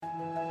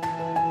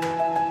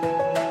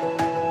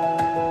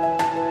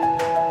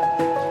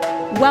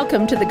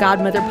Welcome to the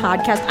Godmother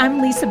Podcast. I'm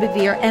Lisa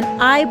Bevere, and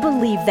I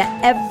believe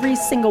that every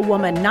single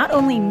woman not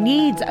only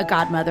needs a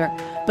godmother,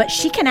 but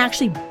she can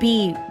actually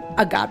be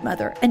a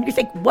godmother. And you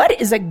think,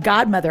 what is a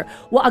godmother?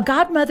 Well, a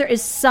godmother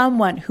is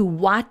someone who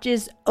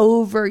watches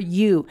over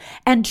you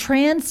and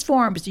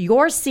transforms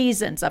your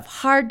seasons of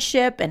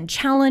hardship and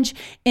challenge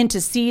into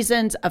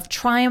seasons of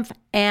triumph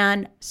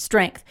and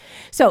strength.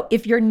 So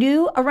if you're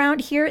new around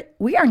here,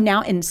 we are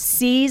now in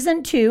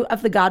season 2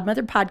 of the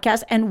Godmother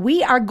Podcast, and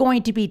we are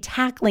going to be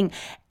tackling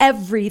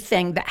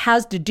everything that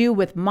has to do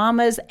with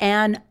mamas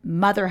and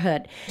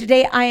motherhood.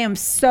 Today, I am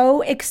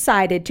so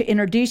excited to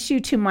introduce you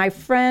to my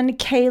friend,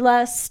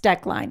 Kayla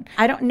Stoecklein.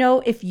 I don't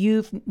know if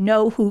you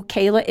know who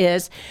Kayla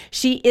is.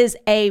 She is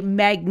a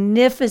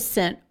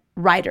magnificent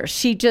writer.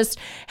 She just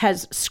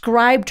has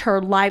scribed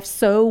her life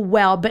so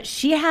well, but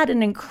she had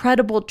an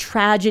incredible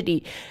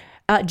tragedy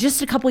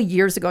just a couple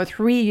years ago,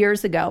 3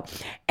 years ago,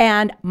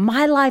 and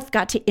my life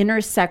got to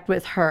intersect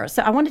with her.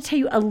 So I want to tell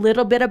you a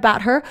little bit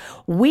about her.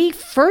 We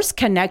first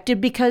connected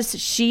because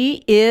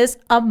she is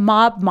a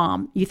mob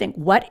mom. You think,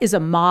 what is a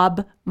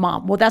mob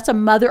mom? Well, that's a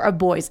mother of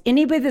boys.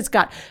 Anybody that's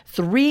got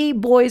 3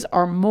 boys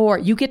or more,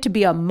 you get to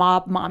be a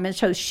mob mom. And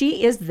so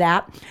she is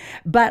that.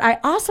 But I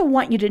also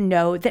want you to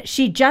know that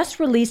she just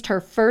released her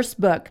first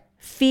book,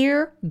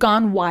 Fear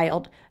Gone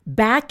Wild,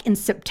 back in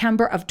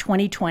September of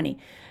 2020.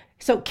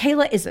 So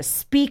Kayla is a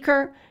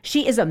speaker.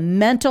 She is a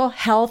mental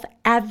health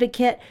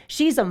advocate.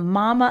 She's a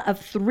mama of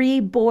 3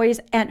 boys,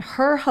 and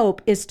her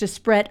hope is to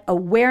spread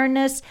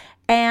awareness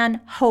and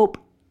hope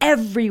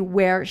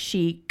everywhere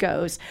she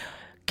goes.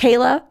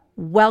 Kayla,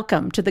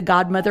 welcome to the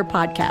Godmother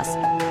Podcast.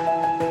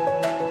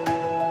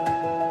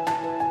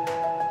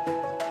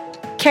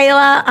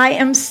 Kayla, I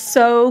am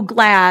so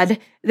glad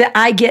that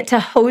I get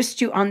to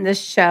host you on this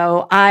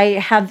show. I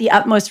have the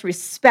utmost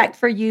respect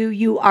for you.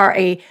 You are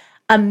a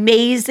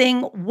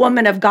amazing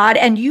woman of God,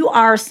 and you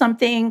are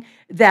something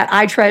that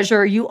I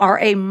treasure. You are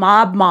a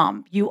mob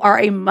mom. You are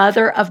a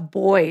mother of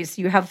boys.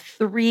 You have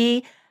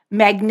 3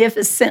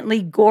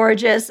 magnificently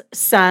gorgeous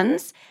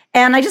sons.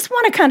 And I just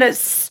want to kind of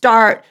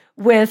start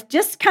with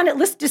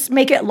let's just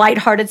make it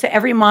lighthearted so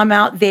every mom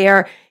out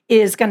there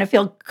is going to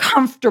feel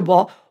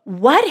comfortable.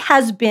 What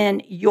has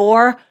been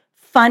your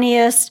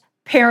funniest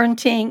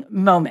parenting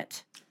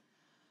moment?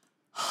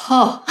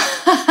 Oh,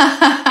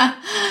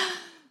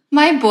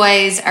 my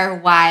boys are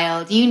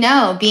wild. You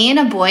know, being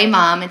a boy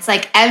mom, it's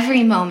like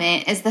every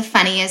moment is the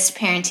funniest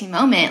parenting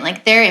moment.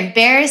 Like they're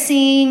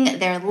embarrassing,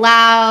 they're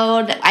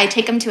loud. I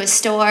take them to a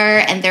store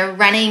and they're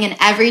running in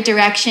every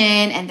direction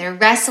and they're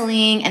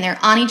wrestling and they're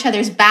on each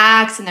other's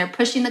backs and they're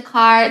pushing the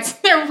carts.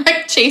 They're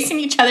like chasing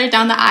each other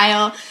down the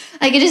aisle.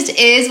 Like it just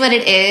is what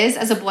it is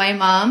as a boy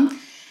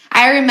mom.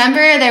 I remember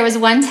there was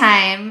one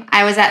time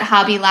I was at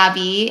Hobby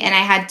Lobby and I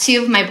had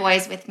 2 of my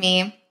boys with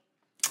me.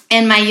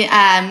 And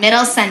my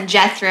middle son,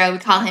 Jethro, we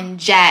call him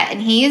Jet,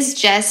 and he is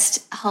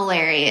just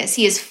hilarious.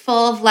 He is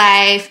full of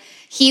life.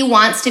 He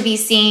wants to be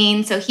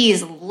seen, so he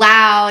is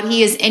loud.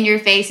 He is in your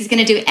face. He's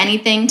going to do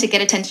anything to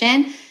get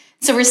attention.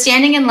 So we're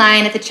standing in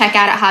line at the checkout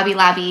at Hobby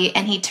Lobby,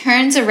 and he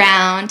turns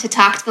around to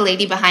talk to the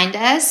lady behind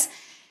us,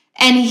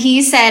 and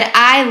he said,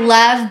 "I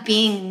love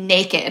being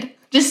naked."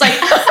 Just like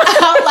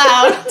out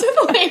loud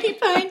to the lady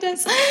behind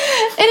us. And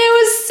it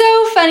was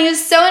so funny. It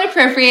was so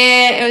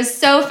inappropriate. It was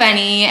so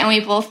funny. And we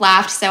both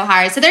laughed so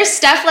hard. So there's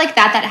stuff like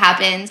that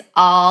happens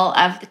all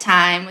of the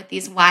time with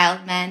these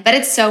wild men. But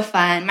it's so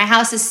fun. My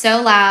house is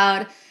so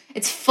loud.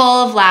 It's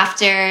full of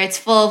laughter. It's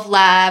full of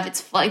love.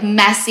 It's like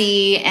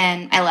messy.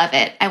 And I love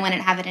it. I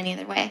wouldn't have it any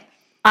other way.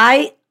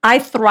 I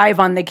thrive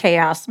on the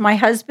chaos. My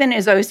husband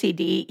is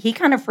OCD. He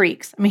kind of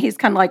freaks. I mean, he's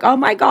kind of like, oh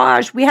my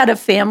gosh, we had a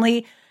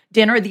family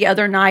dinner the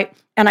other night,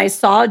 and I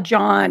saw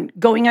John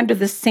going under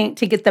the sink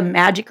to get the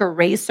magic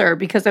eraser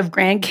because of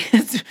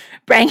grandkids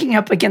banging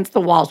up against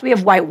the walls. We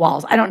have white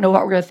walls. I don't know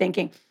what we were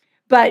thinking.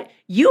 But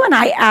you and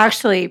I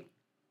actually,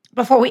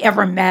 before we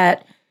ever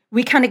met,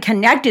 we kind of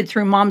connected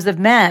through Moms of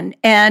Men.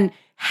 And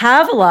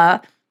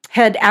Havila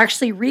had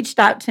actually reached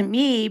out to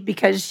me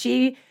because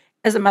she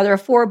is a mother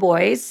of 4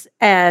 boys,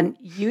 and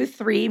you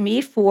 3, me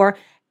 4.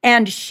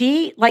 And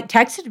she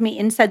texted me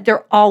and said,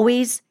 they're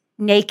always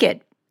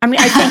naked. I mean,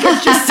 I think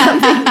it's just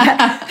something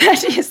that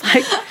she's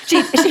like,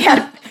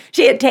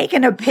 she had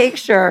taken a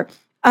picture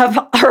of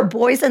her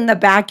boys in the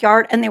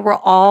backyard and they were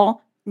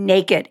all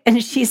naked.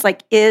 And she's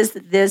like, is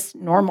this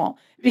normal?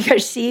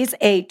 Because she's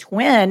a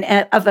twin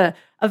of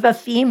a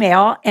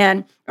female.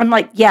 And I'm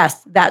like,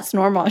 yes, that's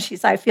normal.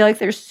 She's like, I feel like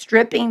they're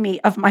stripping me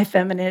of my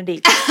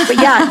femininity. But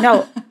yeah,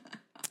 no,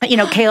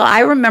 Kayla,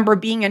 I remember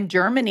being in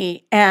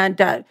Germany, and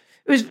it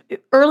was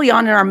early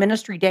on in our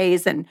ministry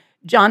days, and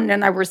John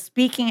and I were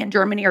speaking in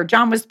Germany, or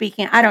John was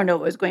speaking. I don't know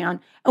what was going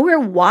on. And we were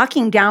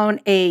walking down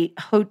a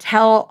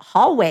hotel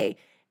hallway,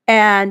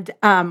 and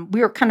we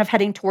were kind of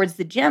heading towards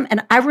the gym.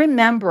 And I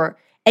remember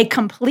a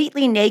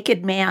completely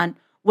naked man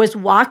was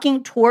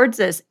walking towards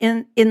us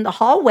in the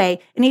hallway,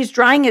 and he's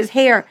drying his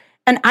hair.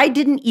 And I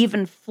didn't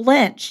even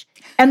flinch.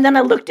 And then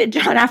I looked at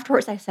John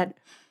afterwards. I said,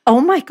 oh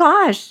my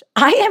gosh,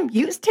 I am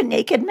used to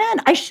naked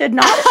men. I should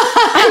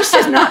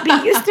not be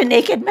used to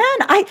naked men.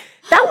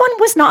 That one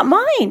was not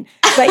mine.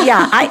 But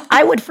yeah,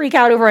 I would freak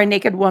out over a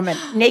naked woman.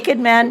 Naked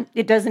men,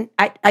 it doesn't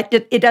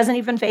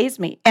even faze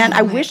me. And Oh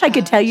I my wish I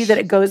could tell you that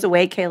gosh. it goes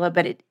away, Kayla,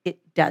 but it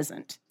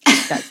doesn't.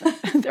 It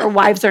doesn't. Their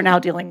wives are now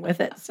dealing with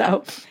it.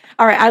 So,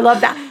 all right, I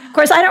love that. Of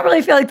course, I don't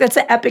really feel like that's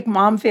an epic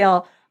mom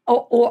fail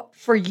or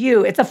for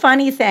you. It's a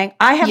funny thing.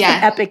 I have some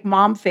Yeah. epic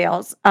mom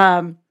fails.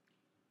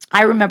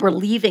 I remember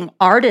leaving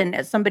Arden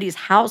at somebody's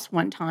house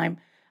one time.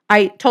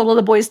 I told all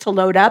the boys to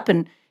load up,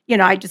 and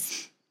I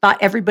just thought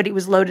everybody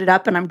was loaded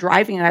up, and I'm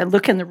driving, and I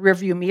look in the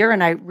rearview mirror,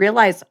 and I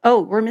realize, oh,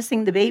 we're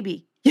missing the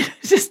baby.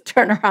 Just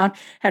turn around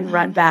and Oh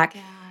run my back.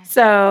 God.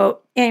 So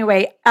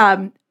anyway,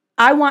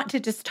 I want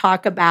to just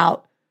talk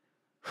about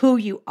who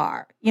you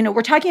are.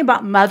 We're talking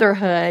about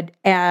motherhood,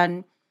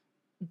 and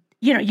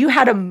you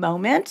had a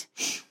moment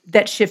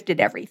that shifted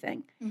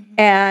everything. Mhm.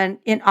 And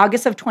in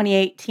August of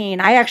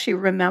 2018, I actually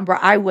remember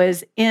I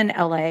was in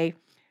LA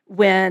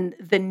when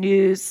the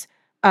news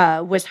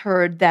was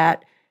heard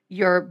that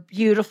your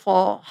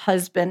beautiful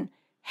husband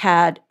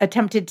had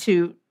attempted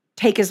to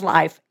take his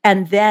life.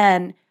 And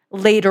then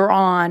later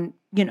on,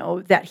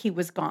 that he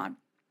was gone.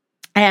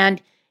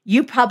 And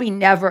you probably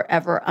never,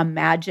 ever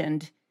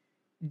imagined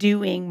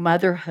doing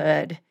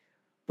motherhood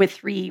with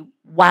three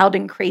wild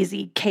and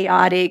crazy,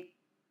 chaotic,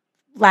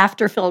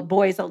 laughter-filled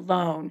boys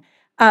alone.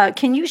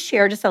 Can you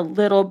share just a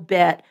little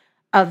bit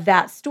of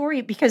that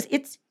story? Because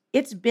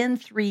it's been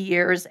 3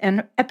 years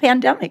and a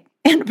pandemic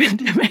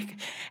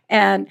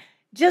and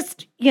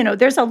just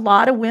there's a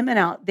lot of women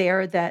out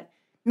there that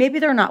maybe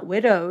they're not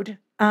widowed,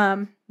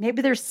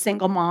 maybe they're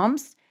single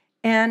moms,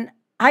 and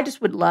I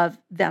just would love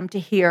them to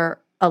hear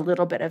a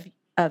little bit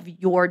of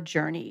your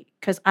journey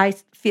because I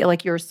feel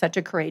like you're such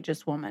a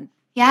courageous woman.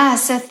 Yeah,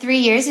 so 3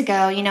 years ago,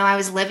 I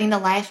was living the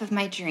life of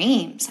my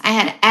dreams. I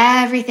had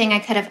everything I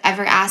could have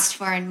ever asked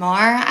for and more.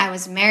 I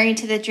was married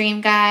to the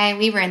dream guy.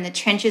 We were in the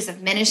trenches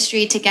of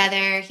ministry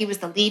together. He was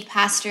the lead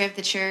pastor of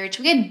the church.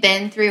 We had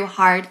been through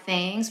hard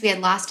things. We had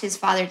lost his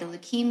father to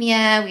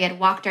leukemia. We had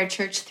walked our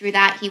church through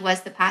that. He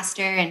was the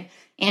pastor, and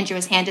Andrew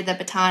was handed the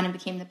baton and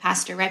became the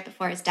pastor right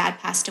before his dad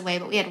passed away.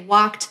 But we had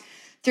walked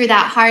through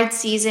that hard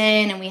season,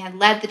 and we had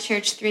led the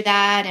church through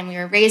that, and we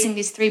were raising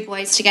these three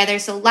boys together.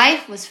 So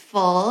life was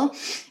full,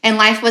 and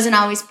life wasn't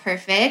always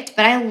perfect,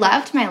 but I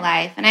loved my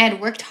life, and I had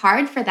worked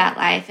hard for that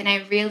life, and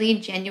I really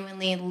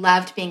genuinely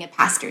loved being a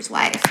pastor's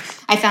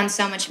wife. I found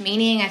so much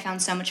meaning. I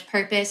found so much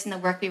purpose in the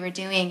work we were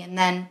doing. And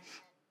then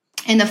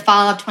in the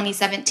fall of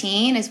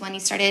 2017 is when he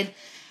started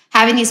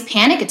having these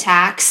panic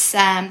attacks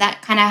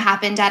that kind of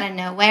happened out of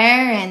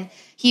nowhere, and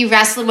he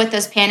wrestled with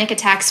those panic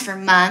attacks for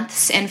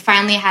months and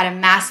finally had a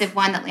massive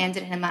one that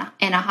landed him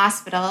in a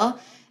hospital.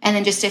 And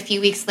then just a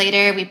few weeks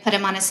later, we put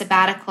him on a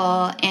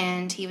sabbatical,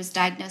 and he was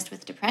diagnosed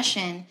with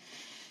depression.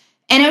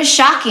 And it was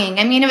shocking.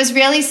 I mean, it was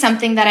really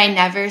something that I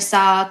never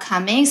saw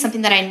coming,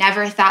 something that I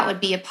never thought would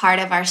be a part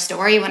of our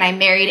story. When I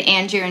married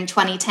Andrew in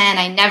 2010,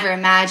 I never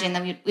imagined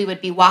that we would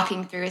be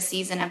walking through a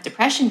season of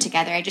depression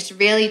together. I just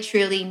really,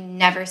 truly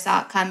never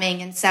saw it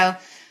coming. And so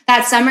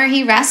that summer,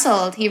 he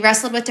wrestled. He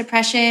wrestled with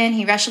depression.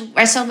 He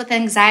wrestled with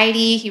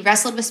anxiety. He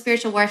wrestled with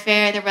spiritual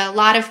warfare. There were a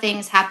lot of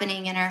things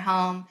happening in our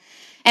home.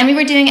 And we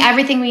were doing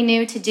everything we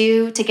knew to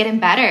do to get him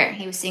better.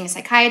 He was seeing a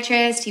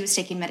psychiatrist. He was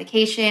taking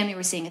medication. We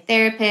were seeing a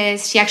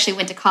therapist. He actually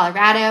went to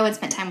Colorado and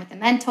spent time with a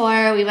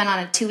mentor. We went on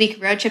a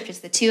 2-week road trip,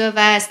 just the two of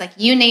us. Like,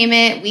 you name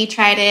it, we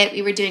tried it.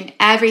 We were doing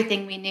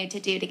everything we knew to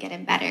do to get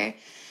him better.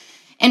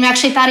 And we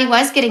actually thought he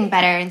was getting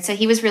better. And so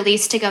he was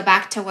released to go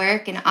back to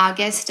work in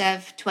August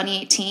of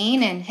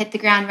 2018 and hit the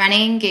ground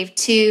running, gave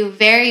 2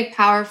 very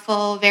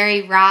powerful,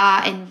 very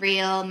raw and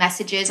real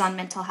messages on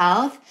mental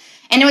health.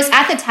 And it was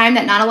at the time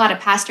that not a lot of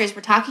pastors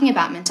were talking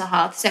about mental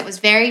health. So it was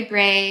very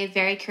brave,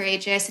 very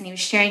courageous, and he was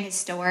sharing his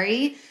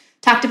story,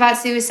 talked about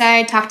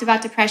suicide, talked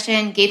about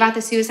depression, gave out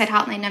the suicide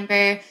hotline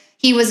number.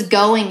 He was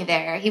going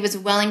there. He was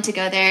willing to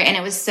go there, and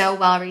it was so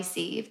well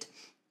received.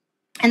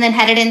 And then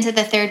headed into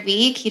the 3rd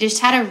week, he just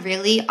had a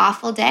really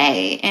awful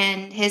day,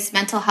 and his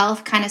mental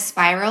health kind of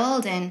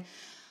spiraled, and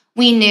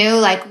we knew,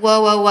 like,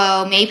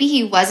 whoa, maybe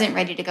he wasn't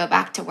ready to go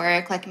back to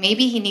work. Like,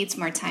 maybe he needs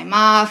more time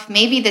off.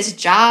 Maybe this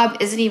job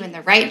isn't even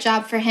the right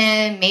job for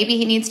him. Maybe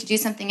he needs to do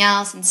something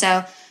else. And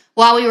so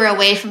while we were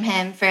away from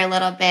him for a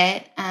little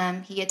bit,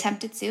 he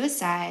attempted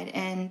suicide.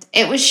 And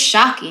it was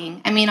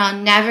shocking. I mean, I'll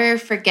never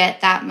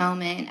forget that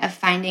moment of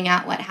finding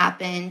out what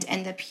happened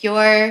and the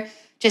pure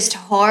just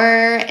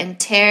horror and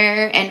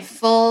terror and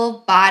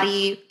full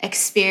body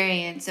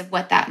experience of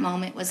what that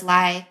moment was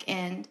like.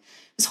 And it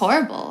was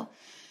horrible.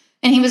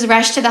 And he was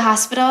rushed to the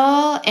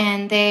hospital,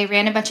 and they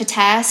ran a bunch of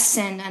tests,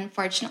 and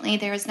unfortunately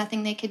there was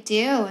nothing they could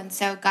do. And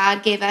so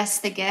God gave us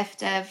the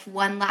gift of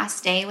one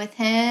last day with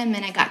him,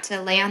 and I got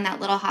to lay on that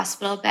little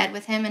hospital bed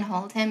with him and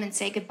hold him and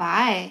say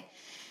goodbye.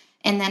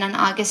 And then on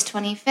August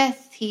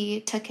 25th,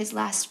 he took his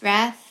last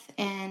breath,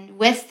 and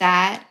with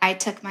that, I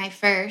took my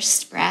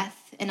first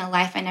breath in a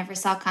life I never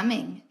saw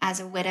coming as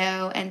a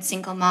widow and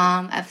single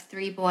mom of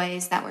 3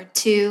 boys that were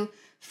 2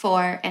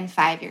 4, and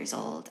 5 years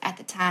old at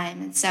the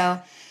time. And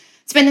so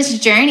it's been this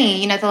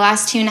journey, the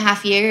last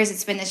 2.5 years,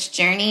 it's been this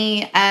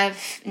journey of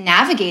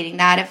navigating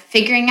that, of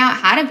figuring out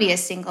how to be a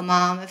single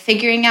mom, of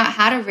figuring out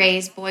how to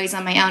raise boys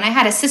on my own. I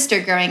had a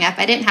sister growing up.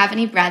 I didn't have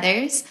any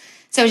brothers.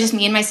 So it was just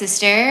me and my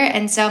sister.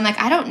 And so I'm like,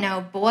 I don't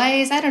know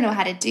boys. I don't know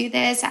how to do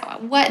this.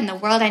 What in the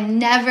world? I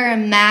never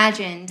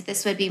imagined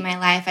this would be my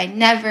life. I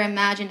never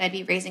imagined I'd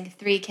be raising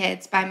 3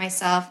 kids by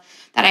myself,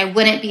 that I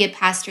wouldn't be a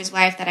pastor's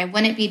wife, that I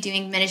wouldn't be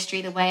doing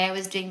ministry the way I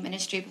was doing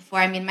ministry before.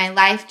 I mean, my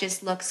life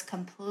just looks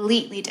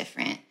completely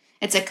different.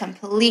 It's a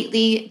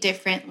completely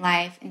different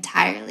life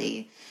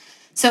entirely.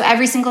 So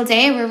every single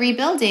day we're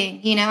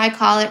rebuilding. I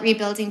call it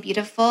rebuilding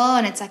beautiful.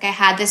 And it's like I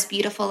had this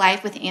beautiful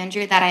life with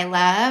Andrew that I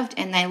loved,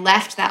 and I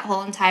left that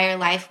whole entire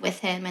life with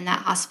him in that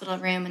hospital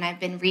room, and I've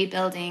been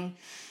rebuilding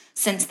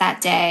since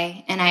that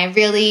day. And I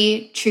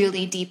really,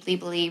 truly, deeply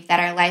believe that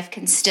our life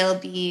can still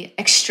be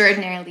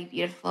extraordinarily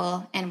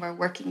beautiful, and we're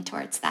working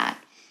towards that.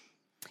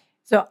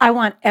 So I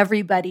want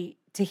everybody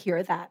to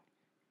hear that.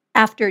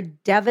 After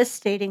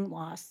devastating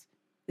loss,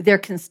 there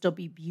can still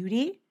be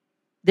beauty.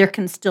 There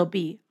can still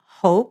be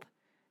hope.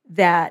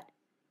 That,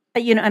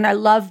 and I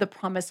love the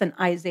promise in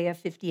Isaiah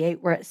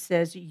 58 where it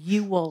says,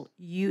 you will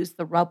use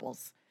the rubble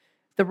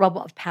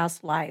of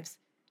past lives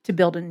to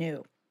build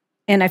anew.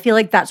 And I feel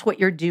like that's what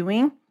you're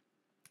doing.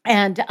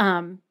 And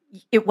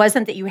it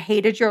wasn't that you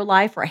hated your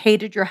life or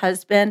hated your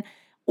husband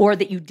or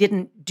that you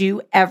didn't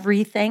do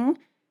everything.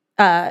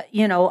 I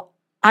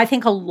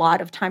think a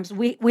lot of times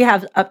we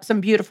have some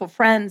beautiful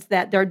friends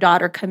that their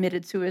daughter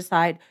committed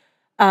suicide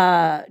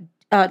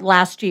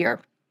last year.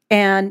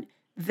 And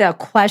the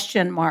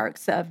question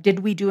marks of, did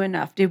we do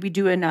enough? Did we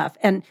do enough?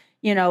 And,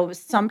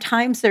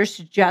 sometimes there's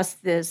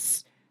just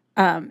this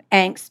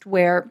angst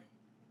where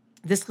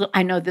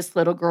I know this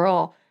little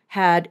girl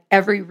had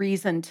every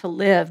reason to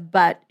live,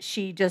 but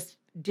she just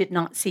did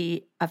not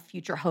see a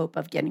future hope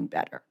of getting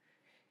better.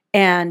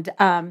 And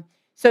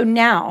so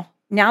now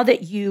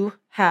that you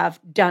have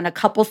done a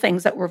couple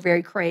things that were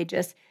very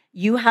courageous,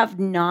 you have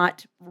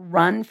not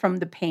run from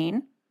the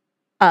pain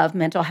of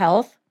mental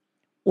health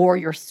or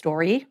your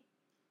story,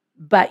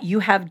 but you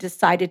have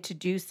decided to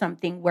do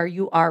something where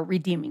you are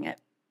redeeming it,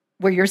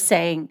 where you're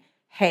saying,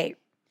 hey,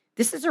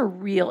 this is a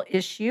real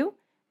issue,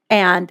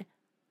 and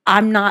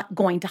I'm not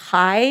going to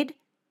hide,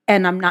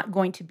 and I'm not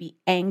going to be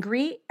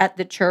angry at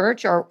the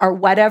church or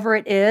whatever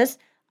it is.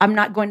 I'm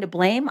not going to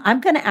blame. I'm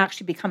going to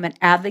actually become an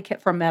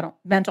advocate for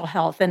mental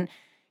health. And,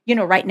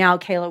 right now,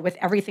 Kayla, with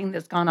everything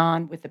that's gone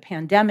on with the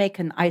pandemic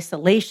and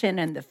isolation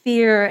and the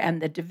fear and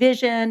the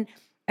division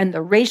and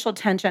the racial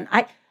tension,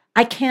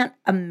 I can't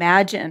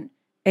imagine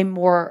a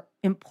more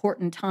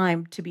important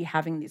time to be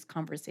having these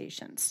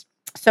conversations.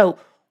 So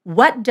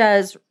what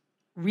does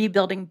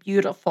rebuilding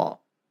beautiful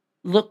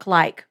look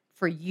like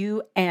for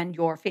you and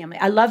your family?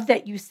 I love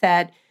that you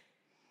said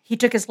he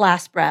took his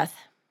last breath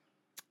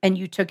and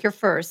you took your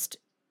first,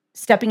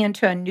 stepping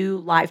into a new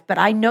life. But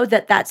I know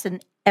that that's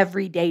an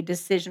everyday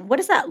decision. What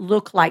does that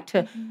look like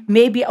to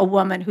maybe a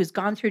woman who's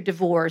gone through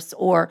divorce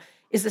or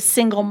is a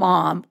single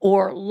mom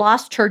or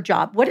lost her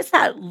job? What does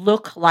that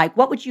look like?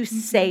 What would you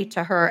say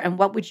to her, and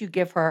what would you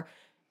give her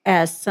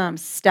as some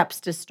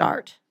steps to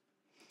start?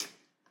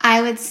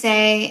 I would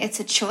say it's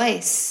a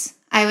choice.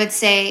 I would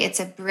say it's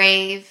a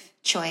brave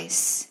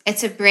choice.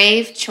 It's a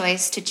brave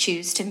choice to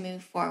choose to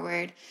move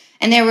forward.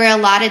 And there were a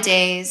lot of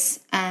days,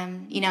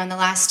 in the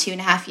last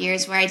 2.5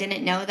 years where I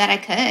didn't know that I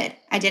could.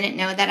 I didn't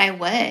know that I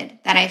would,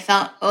 that I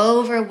felt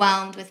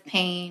overwhelmed with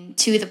pain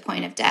to the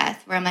point of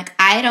death, where I'm like,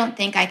 I don't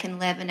think I can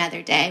live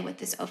another day with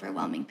this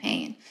overwhelming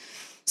pain.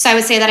 So I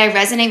would say that I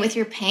resonate with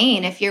your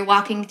pain. If you're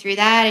walking through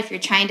that, if you're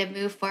trying to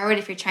move forward,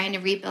 if you're trying to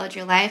rebuild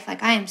your life,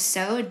 like, I am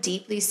so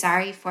deeply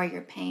sorry for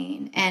your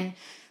pain. And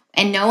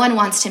no one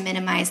wants to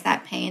minimize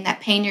that pain.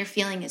 That pain you're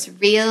feeling is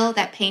real.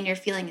 That pain you're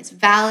feeling is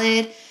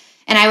valid.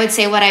 And I would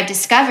say what I've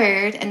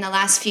discovered in the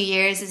last few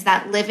years is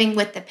that living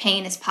with the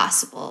pain is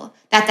possible,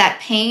 that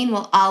pain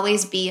will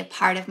always be a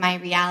part of my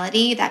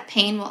reality, that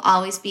pain will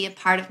always be a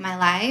part of my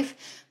life,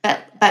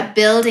 but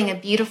building a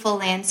beautiful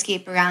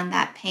landscape around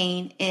that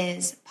pain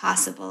is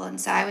possible. And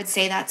so I would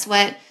say that's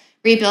what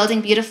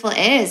rebuilding beautiful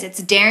is.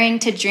 It's daring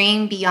to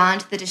dream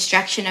beyond the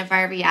destruction of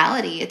our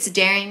reality. It's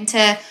daring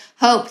to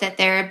hope that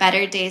there are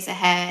better days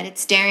ahead.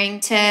 It's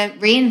daring to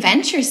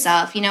reinvent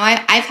yourself.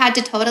 I've had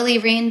to totally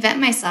reinvent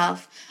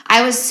myself.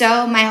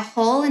 My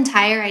whole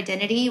entire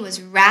identity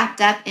was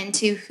wrapped up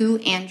into who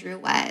Andrew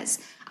was.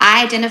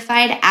 I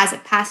identified as a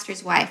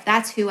pastor's wife.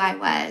 That's who I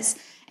was.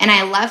 And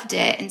I loved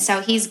it. And so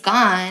he's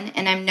gone,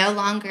 and I'm no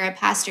longer a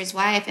pastor's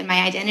wife, and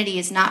my identity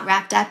is not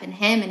wrapped up in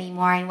him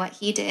anymore and what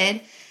he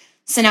did.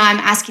 So now I'm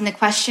asking the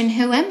question,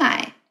 who am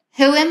I?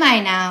 Who am I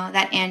now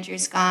that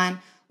Andrew's gone?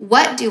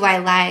 What do I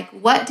like?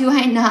 What do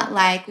I not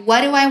like?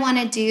 What do I want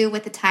to do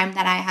with the time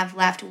that I have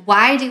left?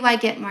 Why do I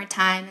get more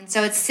time? And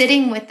so it's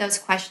sitting with those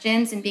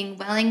questions and being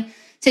willing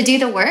to do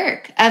the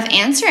work of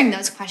answering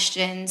those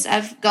questions,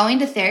 of going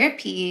to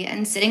therapy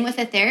and sitting with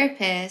a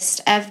therapist,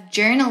 of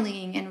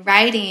journaling and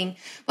writing.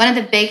 One of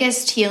the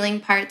biggest healing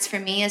parts for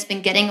me has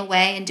been getting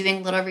away and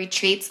doing little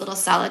retreats, little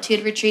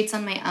solitude retreats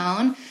on my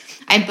own.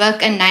 I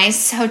book a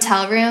nice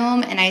hotel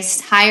room and I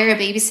hire a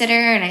babysitter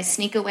and I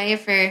sneak away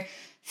for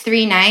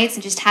 3 nights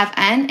and just have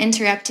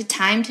uninterrupted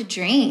time to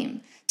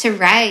dream, to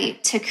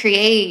write, to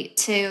create,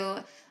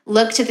 to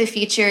look to the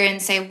future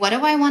and say, what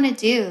do I want to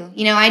do?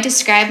 You know, I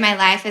describe my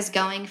life as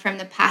going from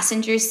the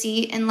passenger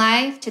seat in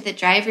life to the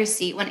driver's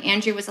seat. When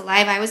Andrew was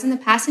alive, I was in the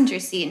passenger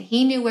seat and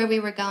he knew where we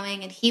were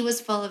going and he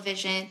was full of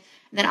vision. And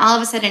then all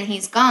of a sudden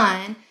he's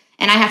gone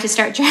and I have to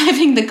start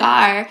driving the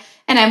car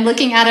and I'm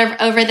looking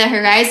out over the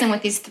horizon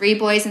with these 3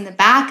 boys in the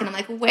back and I'm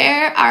like,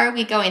 where are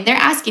we going? They're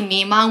asking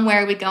me, Mom,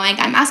 where are we going?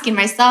 I'm asking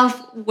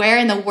myself, where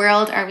in the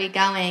world are we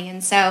going?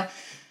 And so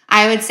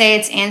I would say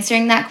it's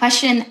answering that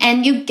question,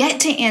 and you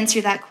get to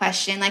answer that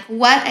question. Like,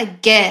 what a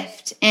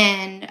gift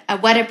and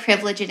what a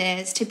privilege it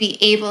is to be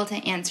able to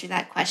answer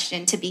that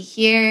question, to be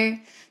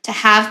here, to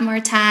have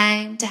more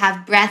time, to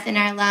have breath in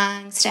our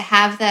lungs, to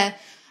have the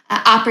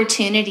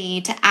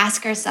opportunity to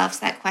ask ourselves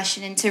that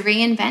question and to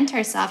reinvent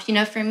ourselves. You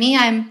know, for me,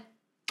 I'm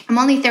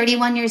only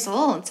 31 years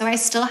old, so I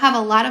still have a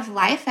lot of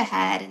life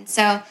ahead. And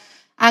so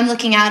I'm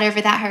looking out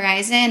over that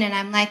horizon and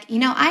I'm like, you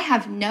know, I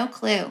have no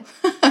clue.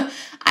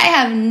 I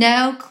have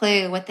no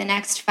clue what the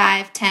next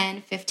 5,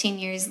 10, 15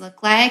 years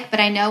look like, but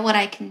I know what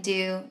I can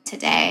do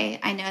today.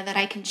 I know that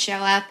I can show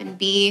up and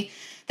be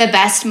the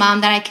best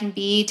mom that I can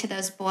be to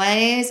those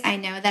boys. I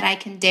know that I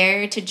can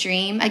dare to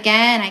dream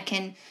again.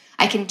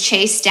 I can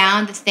chase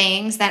down the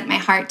things that my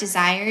heart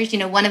desires. You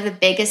know, one of the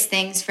biggest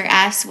things for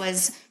us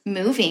was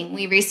moving.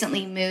 We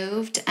recently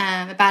moved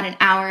about an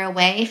hour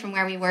away from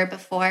where we were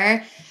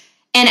before.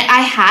 And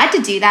I had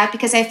to do that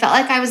because I felt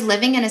like I was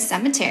living in a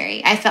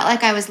cemetery. I felt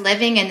like I was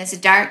living in this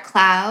dark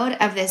cloud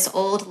of this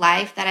old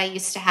life that I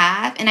used to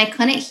have, and I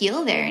couldn't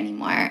heal there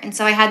anymore. And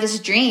so I had this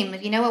dream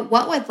of, you know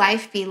what would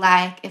life be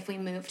like if we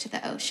moved to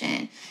the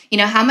ocean? You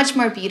know, how much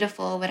more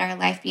beautiful would our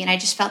life be? And I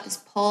just felt this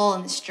pull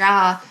and this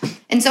draw.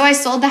 And so I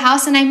sold the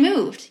house and I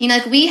moved. You know,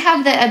 like we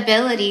have the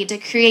ability to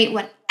create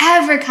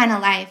whatever kind of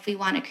life we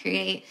want to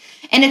create.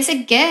 And it's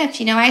a gift.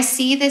 You know, I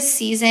see this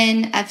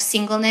season of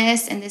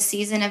singleness and this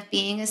season of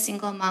being a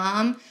single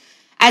mom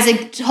as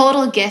a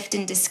total gift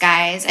in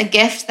disguise, a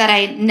gift that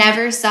I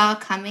never saw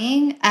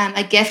coming,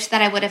 a gift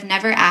that I would have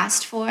never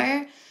asked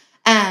for.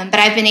 But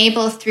I've been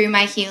able through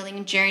my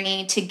healing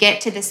journey to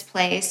get to this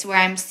place where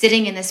I'm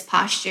sitting in this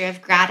posture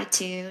of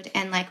gratitude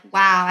and like,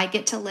 wow, I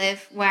get to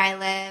live where I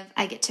live.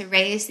 I get to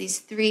raise these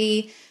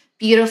 3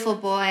 beautiful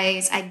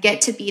boys. I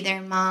get to be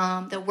their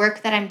mom. The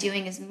work that I'm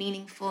doing is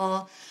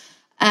meaningful.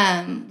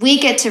 We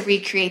get to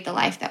recreate the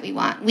life that we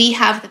want. We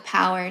have the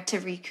power to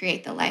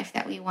recreate the life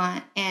that we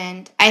want.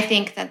 And I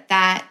think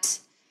that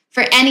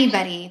for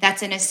anybody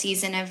that's in a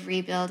season of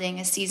rebuilding,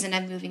 a season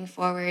of moving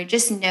forward,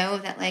 just know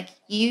that like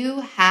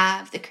you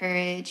have the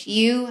courage,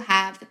 you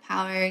have the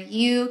power,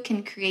 you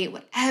can create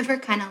whatever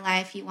kind of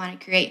life you want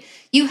to create.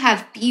 You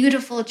have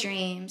beautiful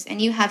dreams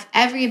and you have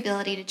every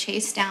ability to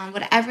chase down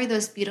whatever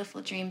those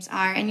beautiful dreams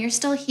are. And you're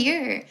still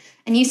here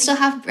and you still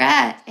have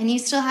breath and you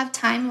still have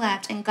time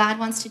left. And God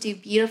wants to do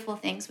beautiful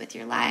things with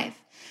your life.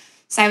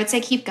 So I would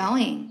say keep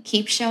going,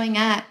 keep showing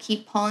up,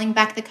 keep pulling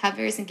back the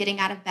covers and getting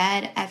out of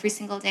bed every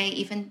single day,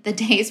 even the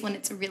days when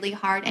it's really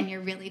hard and you're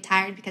really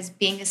tired because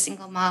being a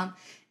single mom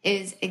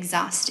is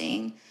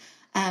exhausting.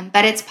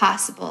 But it's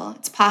possible.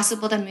 It's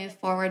possible to move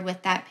forward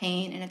with that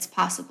pain and it's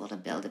possible to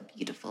build a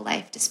beautiful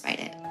life despite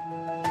it.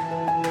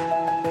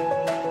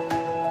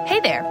 Hey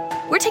there.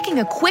 We're taking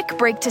a quick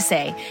break to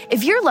say,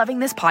 if you're loving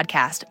this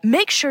podcast,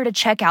 make sure to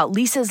check out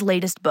Lisa's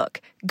latest book,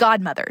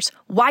 Godmothers,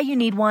 Why You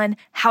Need One,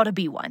 How to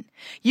Be One.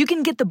 You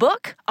can get the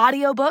book,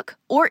 audiobook,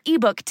 or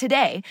ebook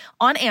today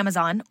on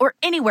Amazon or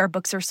anywhere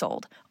books are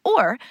sold,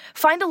 or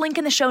find a link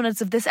in the show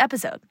notes of this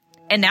episode.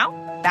 And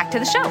now, back to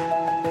the show.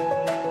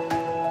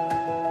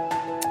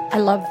 I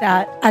love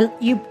that.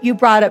 You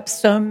brought up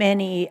so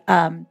many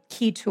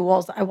key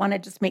tools. I want to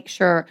just make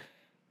sure,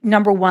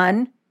 number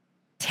one,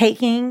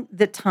 taking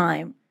the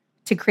time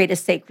to create a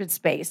sacred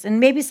space. And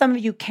maybe some of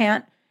you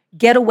can't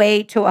get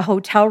away to a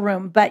hotel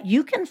room, but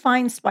you can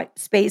find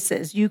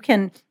spaces. You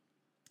can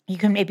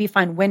maybe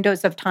find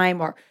windows of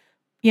time or,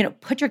 you know,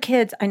 put your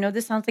kids, I know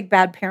this sounds like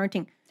bad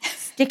parenting,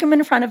 stick them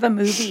in front of a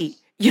movie,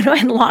 you know,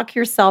 and lock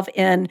yourself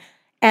in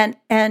and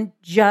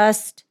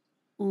just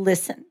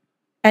listen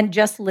and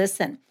just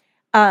listen.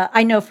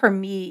 I know for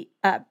me,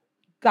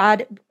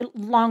 God,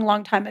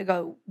 long time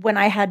ago, when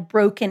I had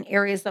broken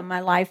areas of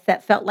my life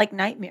that felt like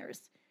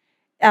nightmares,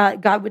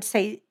 God would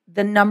say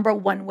the number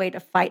one way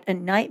to fight a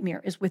nightmare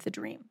is with a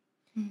dream.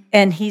 Mm-hmm.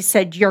 And he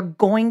said, you're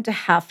going to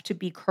have to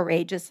be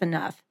courageous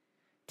enough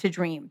to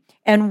dream.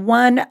 And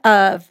one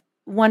of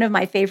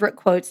my favorite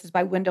quotes is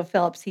by Wendell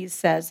Phillips. He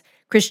says,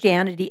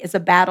 Christianity is a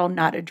battle,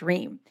 not a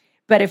dream.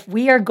 But if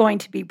we are going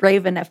to be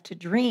brave enough to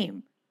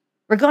dream,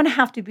 we're going to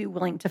have to be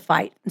willing to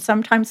fight. And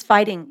sometimes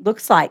fighting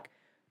looks like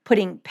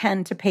putting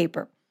pen to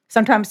paper.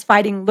 Sometimes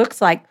fighting looks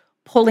like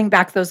pulling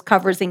back those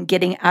covers and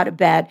getting out of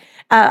bed.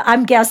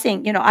 I'm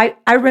guessing, I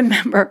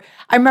remember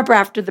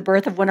after the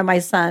birth of one of my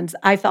sons,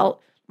 I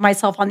felt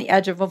myself on the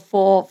edge of a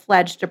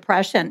full-fledged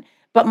depression,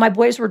 but my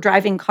boys were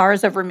driving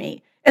cars over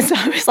me. And so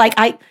I was like,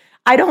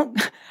 I don't,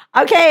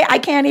 okay, I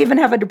can't even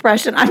have a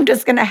depression. I'm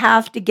just going to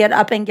have to get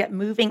up and get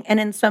moving. And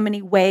in so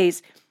many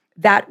ways,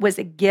 that was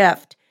a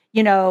gift.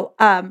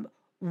 I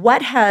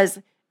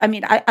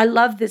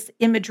love this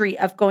imagery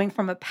of going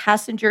from a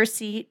passenger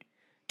seat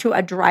to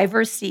a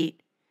driver's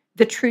seat.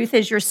 The truth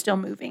is you're still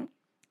moving.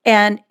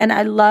 And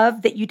I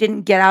love that you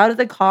didn't get out of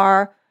the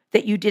car,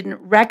 that you didn't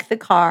wreck the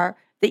car,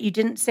 that you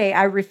didn't say,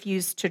 I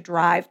refuse to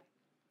drive.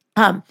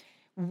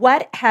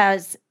 What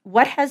has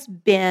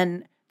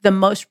been the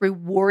most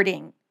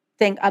rewarding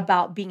thing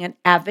about being an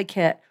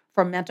advocate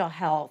for mental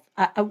health?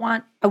 I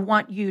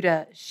want you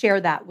to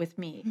share that with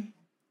me.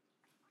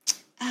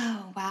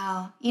 Oh,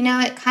 wow.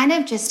 It kind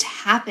of just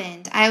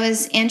happened.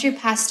 Andrew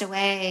passed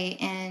away,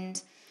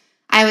 and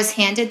I was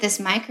handed this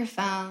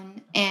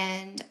microphone,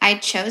 and I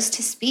chose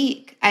to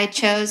speak.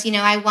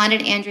 I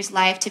wanted Andrew's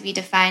life to be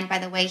defined by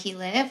the way he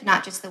lived,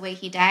 not just the way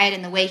he died.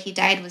 And the way he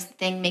died was the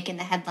thing making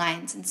the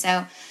headlines. And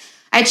so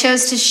I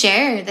chose to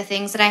share the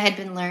things that I had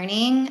been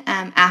learning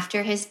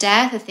after his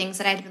death, the things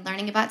that I'd been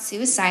learning about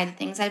suicide, the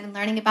things I'd been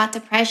learning about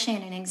depression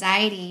and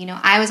anxiety.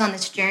 I was on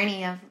this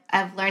journey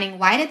of learning,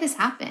 why did this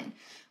happen?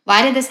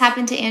 Why did this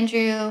happen to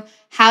Andrew?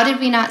 How did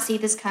we not see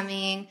this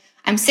coming?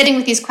 I'm sitting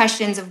with these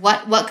questions of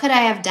what could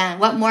I have done?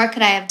 What more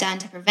could I have done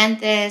to prevent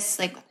this?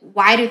 Like,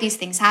 why do these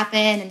things happen?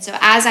 And so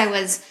as I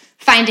was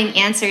finding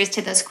answers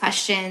to those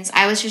questions,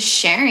 I was just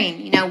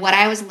sharing, what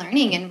I was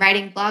learning and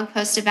writing blog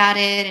posts about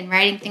it and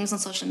writing things on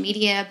social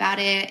media about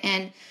it.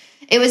 And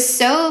it was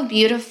so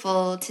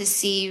beautiful to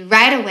see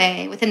right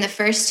away, within the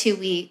first 2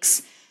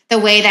 weeks, the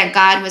way that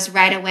God was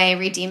right away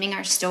redeeming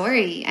our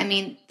story. I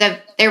mean,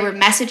 there were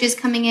messages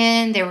coming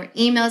in, there were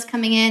emails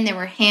coming in, there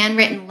were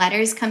handwritten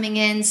letters coming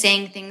in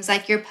saying things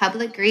like, your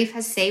public grief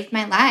has saved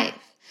my life.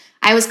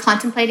 I was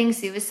contemplating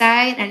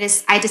suicide, and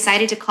I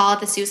decided to call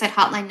the suicide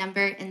hotline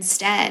number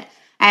instead.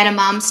 I had a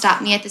mom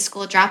stop me at the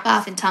school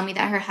drop-off and tell me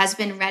that her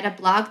husband read a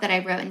blog that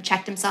I wrote and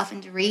checked himself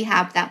into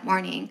rehab that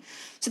morning.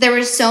 So there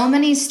were so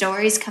many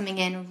stories coming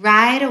in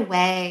right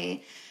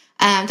away.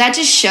 That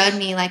just showed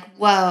me like,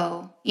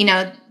 whoa,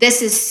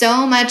 this is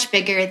so much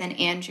bigger than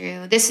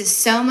Andrew. This is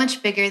so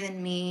much bigger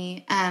than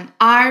me.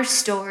 Our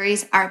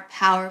stories are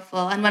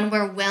powerful. And when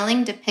we're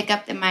willing to pick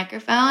up the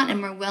microphone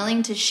and we're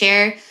willing to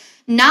share,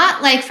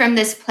 not like from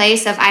this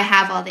place of I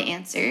have all the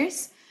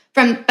answers,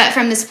 but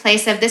from this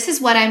place of this is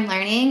what I'm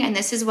learning and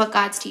this is what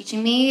God's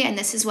teaching me and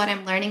this is what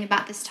I'm learning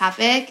about this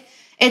topic.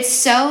 It's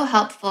so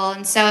helpful.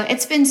 And so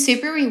it's been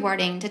super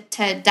rewarding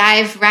to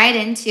dive right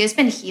into. It's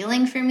been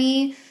healing for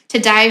me to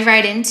dive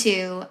right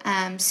into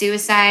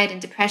suicide and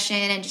depression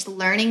and just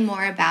learning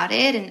more about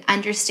it and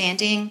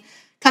understanding,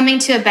 coming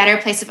to a better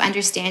place of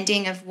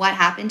understanding of what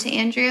happened to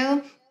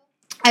Andrew.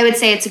 I would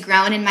say it's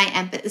grown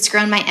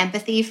my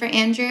empathy for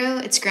Andrew.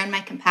 It's grown my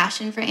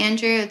compassion for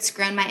Andrew. It's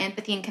grown my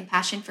empathy and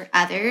compassion for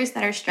others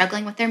that are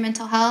struggling with their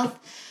mental health.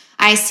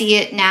 I see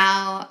it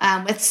now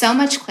with so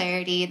much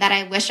clarity that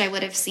I wish I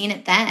would have seen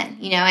it then.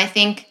 I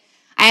think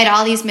I had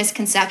all these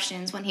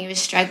misconceptions when he was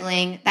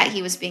struggling, that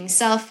he was being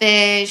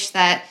selfish,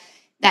 that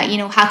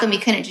how come he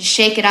couldn't just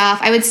shake it off?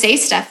 I would say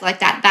stuff like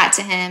that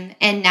to him.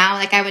 And now,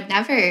 I would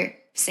never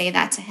say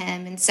that to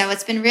him. And so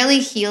it's been really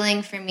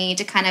healing for me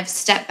to kind of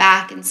step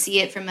back and see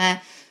it from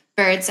a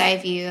bird's eye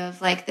view of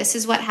this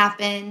is what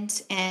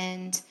happened.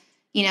 And,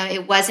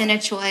 it wasn't a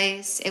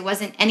choice. It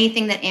wasn't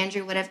anything that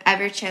Andrew would have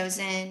ever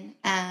chosen.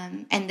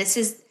 And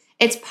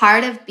it's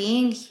part of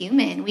being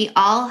human. We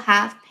all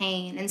have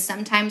pain, and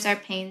sometimes our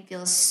pain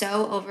feels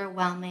so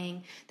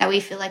overwhelming that we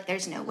feel like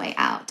there's no way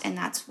out. And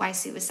that's why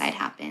suicide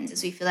happens,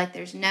 is we feel like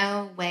there's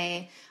no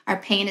way, our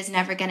pain is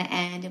never going to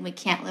end, and we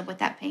can't live with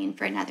that pain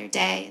for another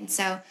day. And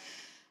so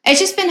it's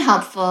just been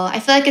helpful. I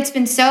feel like it's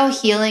been so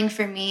healing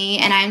for me,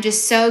 and I'm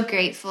just so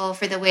grateful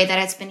for the way that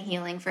it's been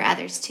healing for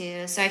others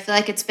too. So I feel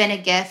like it's been a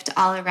gift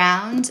all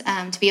around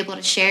to be able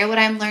to share what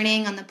I'm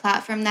learning on the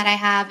platform that I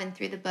have and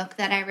through the book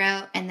that I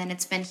wrote. And then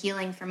it's been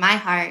healing for my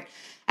heart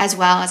as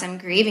well, as I'm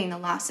grieving the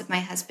loss of my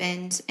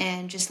husband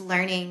and just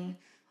learning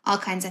all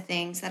kinds of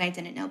things that I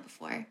didn't know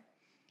before.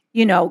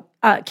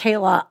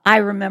 Kayla, I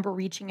remember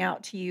reaching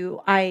out to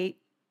you. I,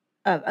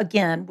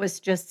 again, was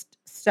just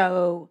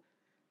so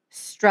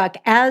struck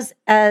as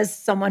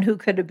someone who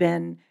could have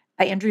been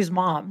Andrew's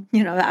mom.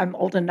 I'm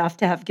old enough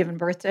to have given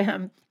birth to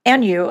him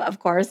and you, of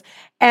course,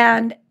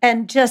 and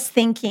just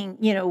thinking,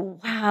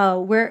 wow,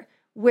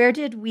 where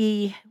did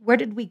we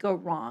go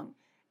wrong?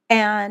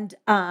 And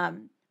I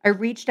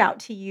reached out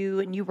to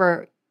you, and you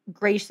were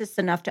gracious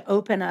enough to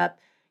open up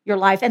your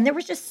life, and there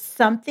was just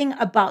something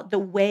about the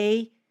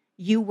way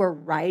you were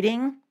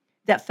writing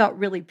that felt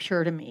really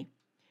pure to me.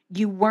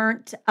 You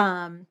weren't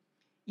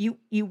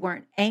you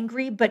weren't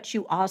angry, but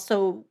you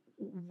also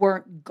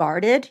weren't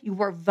guarded. You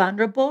were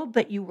vulnerable,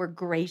 but you were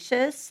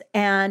gracious.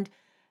 And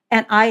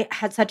I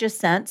had such a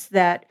sense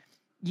that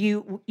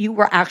you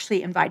were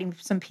actually inviting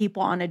some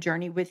people on a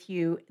journey with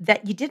you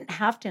that you didn't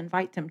have to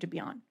invite them to be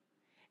on.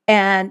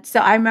 And so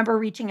I remember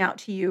reaching out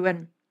to you,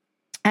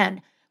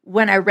 and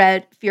when I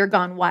read Fear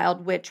Gone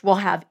Wild, which we'll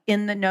have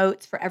in the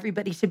notes for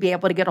everybody to be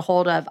able to get a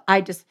hold of,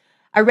 I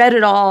read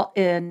it all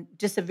in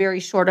just a very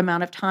short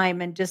amount of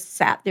time and just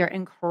sat there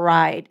and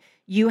cried.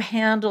 You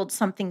handled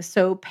something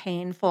so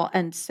painful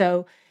and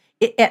so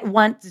at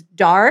once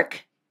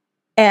dark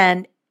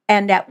and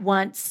at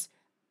once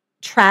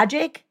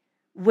tragic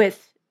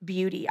with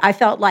beauty. I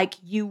felt like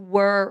you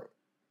were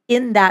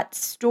in that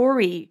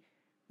story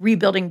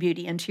rebuilding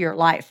beauty into your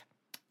life.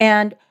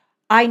 And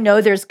I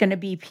know there's going to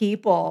be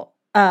people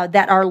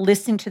that are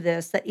listening to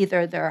this that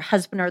either their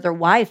husband or their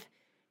wife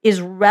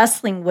is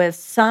wrestling with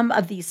some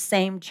of these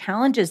same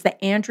challenges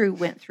that Andrew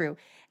went through.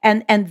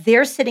 And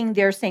they're sitting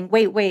there saying,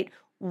 wait,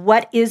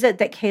 what is it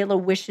that Kayla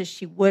wishes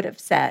she would have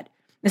said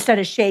instead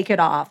of shake it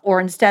off or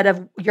instead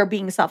of you're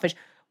being selfish?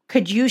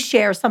 Could you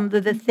share some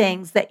of the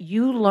things that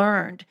you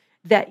learned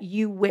that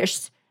you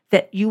wish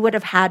that you would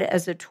have had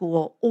as a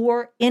tool,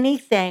 or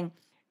anything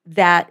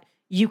that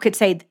you could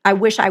say, I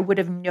wish I would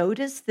have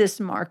noticed this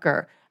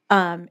marker,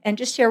 and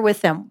just share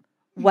with them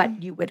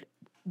what you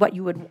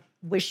would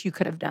wish you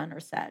could have done or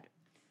said?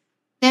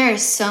 There are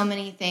so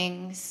many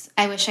things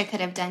I wish I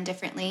could have done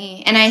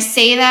differently. And I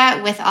say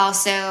that with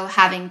also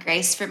having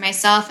grace for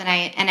myself. And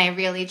I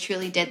really,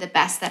 truly did the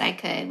best that I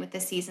could with the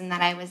season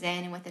that I was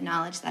in and with the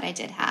knowledge that I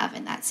did have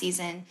in that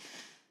season.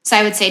 So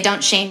I would say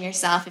don't shame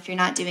yourself if you're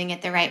not doing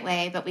it the right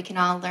way, but we can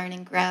all learn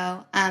and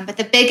grow. But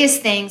the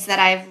biggest things that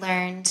I've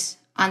learned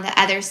on the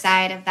other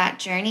side of that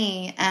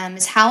journey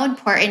is how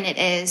important it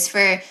is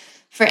for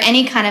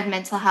any kind of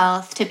mental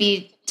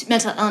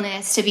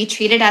illness to be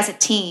treated as a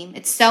team.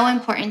 It's so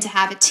important to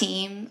have a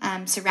team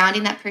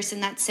surrounding that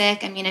person that's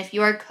sick. I mean, if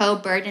you're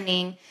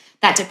co-burdening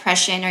that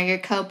depression, or you're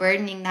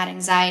co-burdening that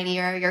anxiety,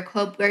 or you're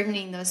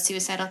co-burdening those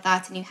suicidal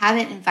thoughts, and you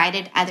haven't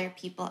invited other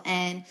people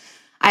in,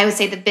 I would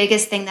say the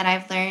biggest thing that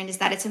I've learned is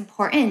that it's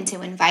important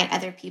to invite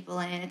other people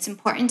in. It's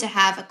important to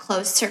have a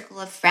close circle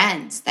of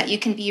friends that you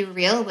can be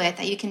real with,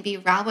 that you can be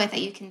raw with,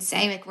 that you can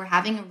say, like, we're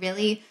having a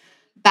really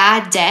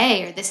bad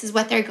day, or this is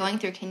what they're going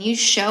through. Can you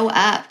show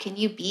up? Can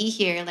you be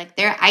here? Like,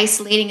 they're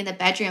isolating in the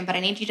bedroom, but I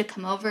need you to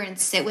come over and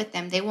sit with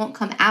them. They won't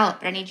come out,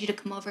 but I need you to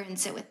come over and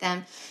sit with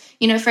them.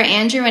 You know, for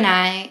Andrew and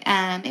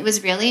I, it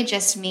was really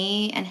just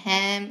me and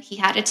him. He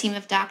had a team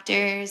of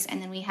doctors,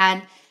 and then we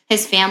had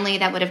his family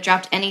that would have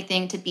dropped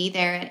anything to be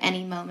there at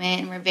any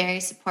moment, and were very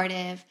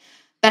supportive.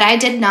 But I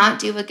did not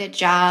do a good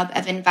job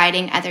of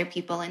inviting other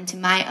people into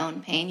my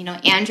own pain. You know,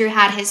 Andrew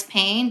had his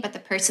pain, but the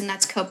person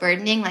that's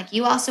co-burdening, like,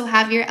 you also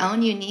have your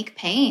own unique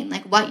pain.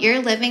 Like, what you're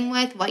living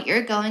with, what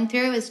you're going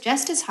through is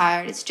just as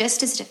hard. It's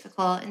just as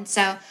difficult. And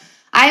so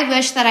I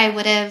wish that I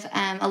would have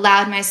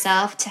allowed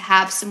myself to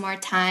have some more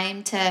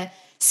time to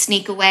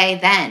sneak away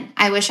then.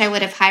 I wish I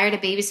would have hired a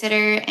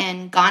babysitter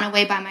and gone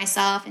away by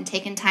myself and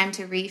taken time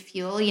to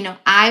refuel. You know,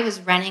 I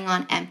was running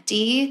on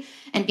empty.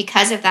 And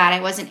because of that, I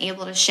wasn't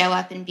able to show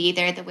up and be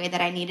there the way that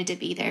I needed to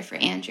be there for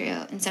Andrew.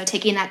 And so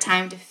taking that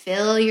time to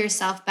fill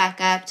yourself back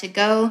up, to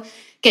go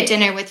get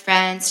dinner with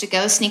friends, to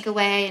go sneak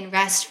away and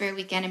rest for a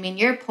weekend. I mean,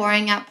 you're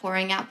pouring out.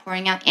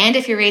 And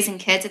if you're raising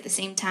kids at the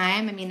same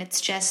time, I mean, it's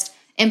just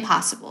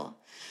impossible.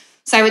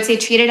 So I would say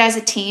treat it as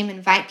a team,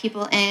 invite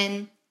people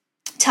in,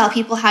 tell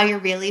people how you're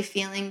really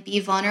feeling, be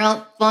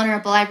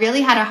vulnerable. I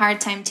really had a hard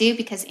time too,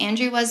 because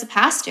Andrew was a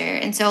pastor.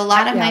 And so a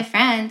lot of my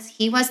friends,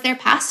 he was their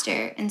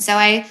pastor. And so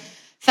I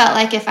felt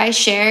like if I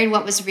shared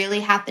what was really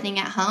happening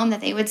at home,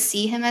 that they would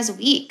see him as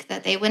weak,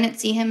 that they wouldn't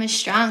see him as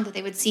strong, that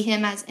they would see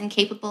him as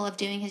incapable of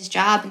doing his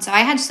job. And so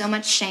I had so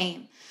much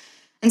shame.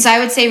 And so I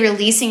would say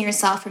releasing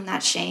yourself from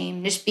that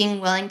shame, just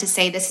being willing to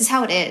say, this is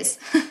how it is.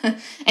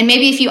 And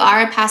maybe if you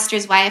are a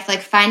pastor's wife,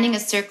 like finding a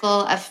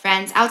circle of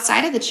friends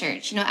outside of the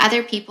church, you know,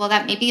 other people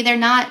that maybe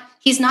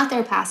he's not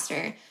their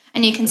pastor,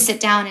 and you can sit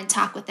down and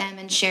talk with them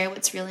and share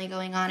what's really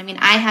going on. I mean,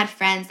 I had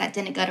friends that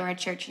didn't go to our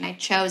church, and I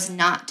chose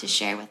not to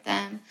share with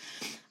them.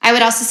 I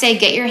would also say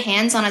get your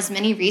hands on as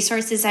many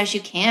resources as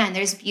you can.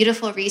 There's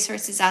beautiful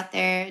resources out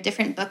there,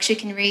 different books you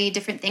can read,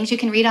 different things you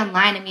can read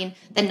online. I mean,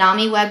 the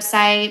NAMI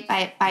website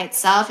by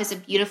itself is a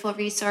beautiful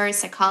resource.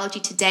 Psychology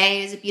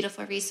Today is a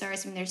beautiful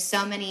resource. I mean, there's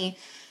so many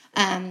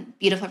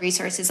beautiful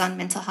resources on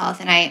mental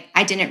health, and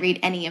I didn't read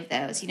any of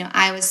those. You know,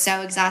 I was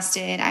so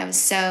exhausted. I was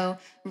so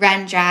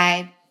run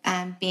dry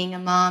being a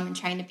mom and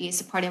trying to be a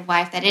supportive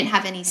wife that I didn't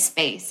have any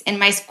space. In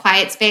my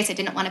quiet space, I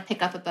didn't want to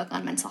pick up a book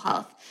on mental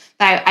health.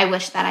 But I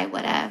wish that I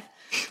would have.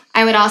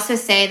 I would also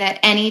say that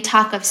any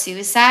talk of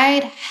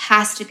suicide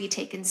has to be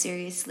taken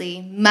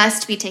seriously,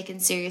 must be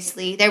taken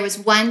seriously. There was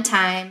one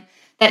time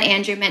that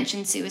Andrew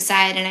mentioned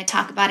suicide, and I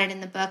talk about it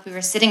in the book. We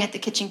were sitting at the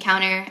kitchen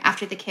counter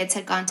after the kids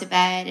had gone to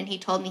bed, and he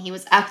told me he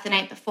was up the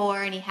night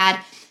before, and he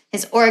had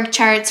his org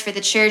charts for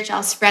the church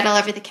all spread all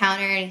over the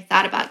counter, and he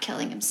thought about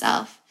killing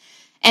himself.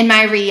 And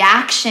my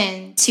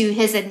reaction to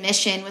his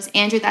admission was,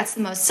 Andrew, that's the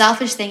most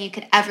selfish thing you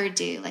could ever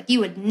do. Like, you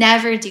would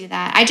never do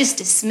that. I just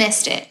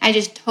dismissed it. I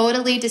just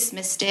totally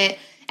dismissed it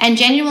and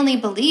genuinely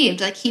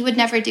believed like he would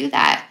never do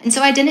that. And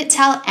so I didn't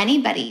tell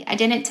anybody. I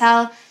didn't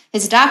tell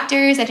his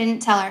doctors. I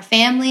didn't tell our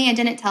family. I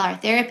didn't tell our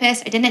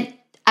therapist. I didn't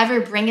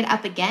ever bring it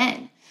up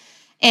again.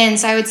 And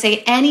so I would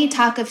say any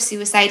talk of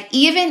suicide,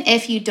 even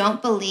if you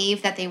don't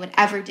believe that they would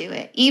ever do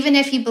it, even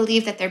if you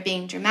believe that they're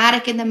being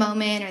dramatic in the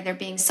moment or they're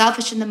being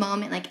selfish in the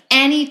moment, like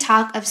any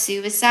talk of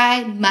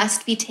suicide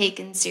must be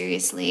taken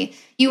seriously.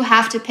 You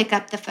have to pick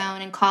up the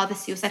phone and call the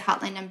suicide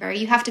hotline number.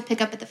 You have to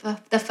pick up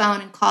the phone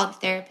and call the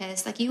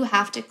therapist. Like you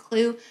have to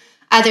clue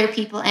other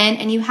people in,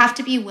 and you have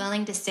to be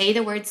willing to say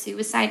the word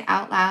suicide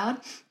out loud.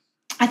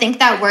 I think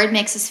that word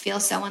makes us feel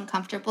so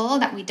uncomfortable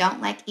that we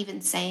don't like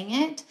even saying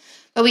it.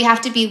 But we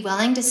have to be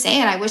willing to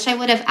say it. I wish I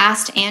would have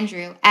asked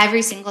Andrew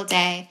every single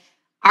day,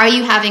 are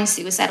you having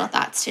suicidal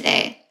thoughts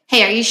today?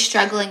 Hey, are you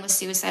struggling with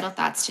suicidal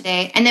thoughts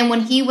today? And then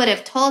when he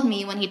told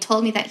me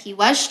that he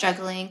was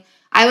struggling,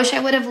 I wish I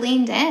would have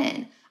leaned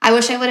in. I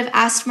wish I would have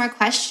asked more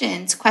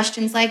questions.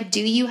 Questions like, do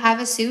you have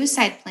a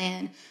suicide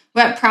plan?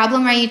 What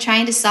problem are you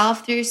trying to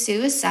solve through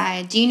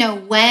suicide? Do you know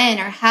when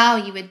or how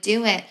you would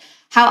do it?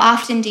 How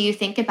often do you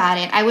think about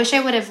it? I wish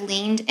I would have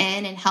leaned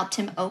in and helped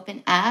him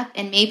open up,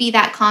 and maybe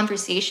that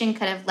conversation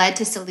could have led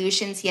to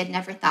solutions he had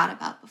never thought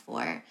about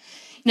before.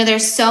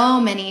 There's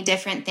so many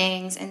different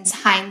things in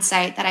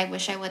hindsight that I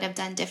wish I would have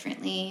done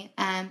differently.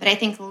 But I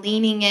think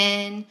leaning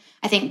in,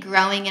 I think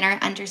growing in our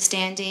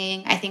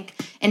understanding, I think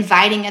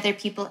inviting other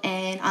people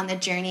in on the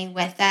journey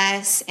with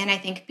us, and I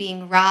think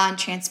being raw and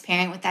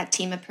transparent with that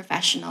team of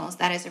professionals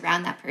that is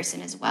around that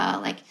person as well.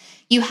 Like,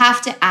 you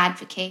have to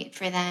advocate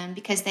for them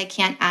because they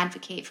can't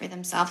advocate for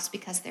themselves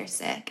because they're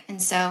sick.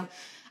 And so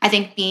I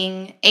think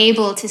being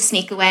able to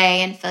sneak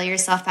away and fill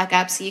yourself back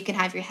up so you can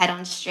have your head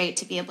on straight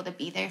to be able to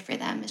be there for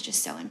them is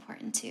just so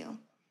important too.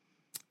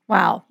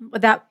 Wow.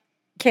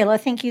 Kayla,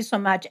 thank you so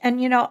much.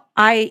 And,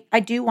 I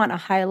do want to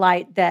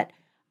highlight that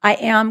I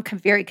am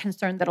very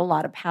concerned that a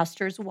lot of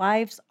pastors'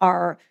 wives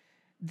are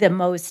the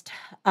most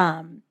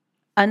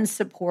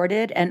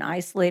unsupported and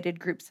isolated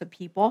groups of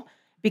people,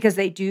 because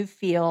they do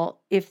feel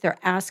if they're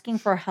asking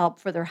for help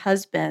for their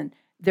husband,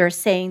 they're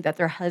saying that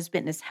their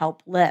husband is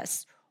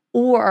helpless,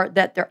 or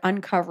that they're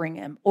uncovering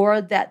him,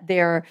 or that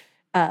they're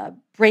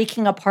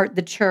breaking apart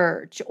the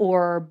church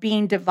or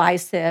being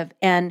divisive.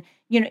 And,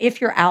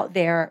 if you're out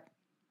there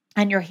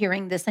and you're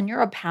hearing this and you're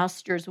a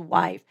pastor's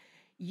wife,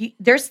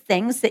 there's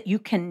things that you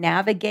can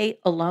navigate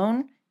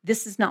alone.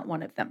 This is not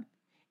one of them.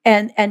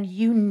 And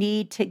you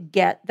need to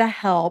get the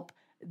help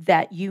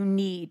that you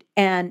need.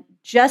 And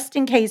just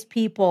in case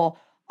people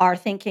are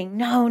thinking,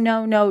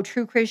 no,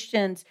 true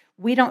Christians,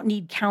 we don't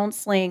need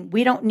counseling.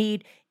 We don't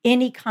need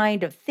any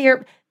kind of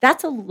therapy.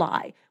 That's a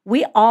lie.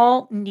 We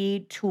all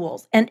need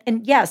tools. And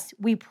yes,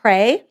 we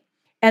pray,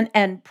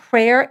 and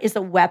prayer is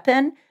a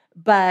weapon,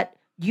 but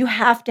you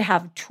have to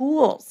have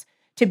tools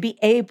to be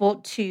able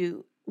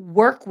to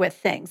work with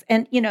things.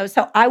 And,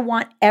 so I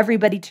want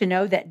everybody to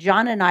know that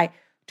John and I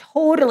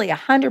totally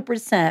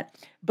 100%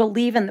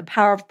 believe in the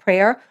power of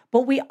prayer,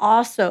 but we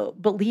also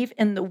believe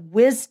in the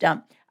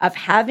wisdom of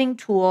having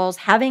tools,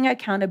 having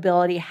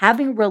accountability,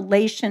 having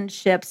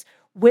relationships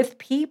with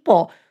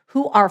people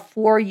who are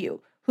for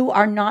you, who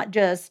are not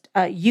just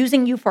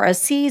using you for a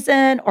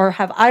season or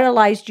have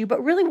idolized you,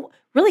 but really,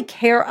 really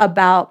care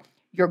about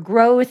your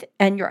growth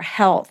and your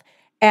health.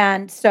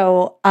 And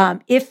so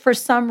if for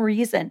some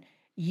reason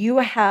you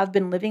have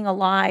been living a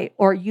lie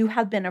or you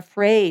have been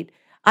afraid,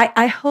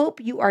 I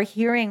hope you are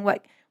hearing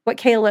what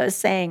Kayla is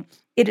saying.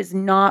 It is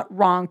not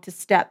wrong to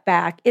step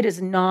back. It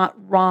is not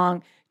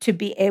wrong to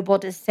be able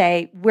to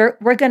say,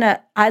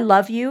 I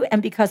love you.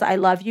 And because I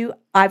love you,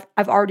 I've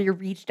already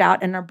reached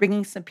out and are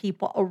bringing some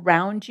people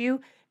around you,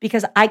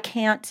 because I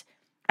can't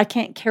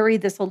carry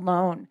this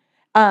alone.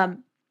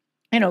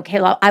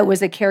 Kayla, I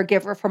was a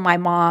caregiver for my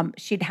mom.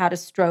 She'd had a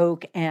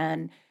stroke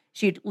and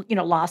she'd,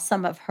 lost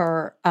some of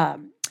her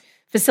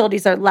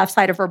facilities on the left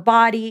side of her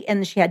body,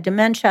 and she had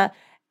dementia.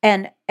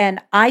 And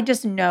I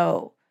just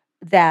know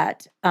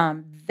that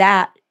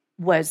that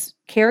was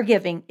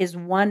caregiving is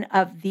one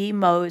of the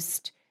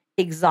most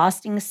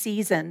exhausting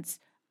seasons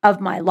of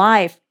my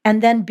life.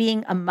 And then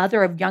being a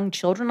mother of young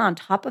children on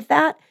top of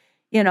that,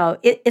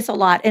 it's a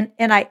lot. And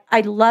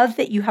I love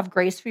that you have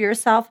grace for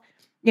yourself.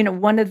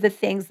 One of the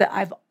things that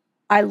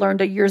I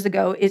learned years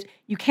ago is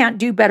you can't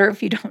do better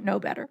if you don't know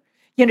better.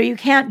 You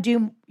can't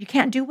do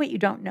what you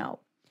don't know.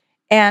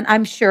 And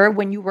I'm sure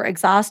when you were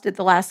exhausted,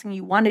 the last thing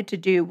you wanted to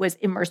do was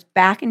immerse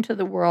back into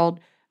the world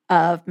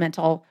of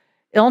mental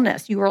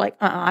illness. You were like,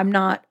 I'm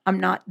not,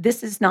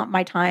 this is not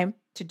my time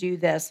to do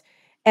this.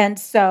 And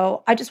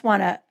so I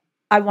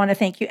want to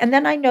thank you. And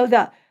then I know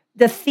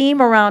the theme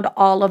around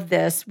all of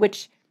this,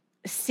 which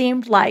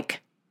seemed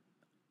like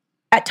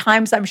at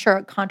times, I'm sure,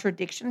 a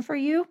contradiction for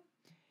you.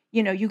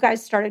 You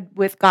guys started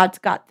with God's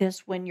Got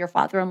This when your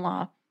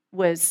father-in-law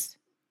was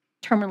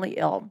terminally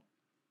ill,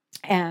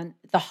 and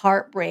the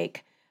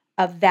heartbreak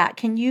of that.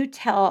 Can you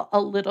tell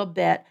a little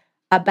bit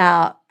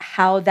about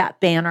how that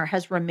banner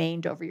has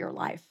remained over your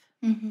life?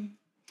 Mm-hmm.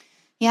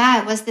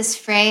 Yeah, it was this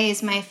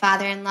phrase my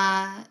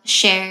father-in-law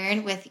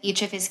shared with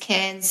each of his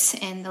kids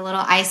in the little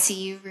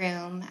ICU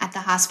room at the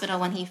hospital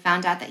when he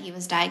found out that he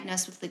was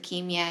diagnosed with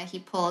leukemia. He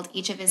pulled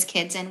each of his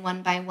kids in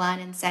one by one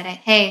and said,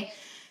 hey,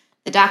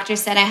 the doctor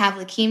said I have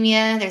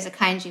leukemia. There's a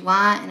kind you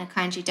want and a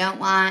kind you don't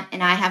want,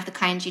 and I have the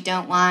kind you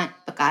don't want,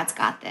 but God's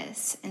got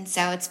this. And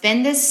so it's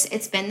been this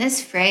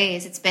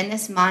phrase, it's been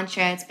this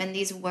mantra, it's been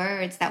these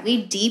words that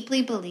we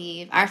deeply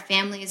believe. Our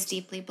family has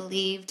deeply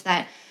believed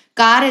that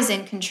God is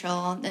in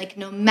control. Like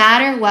no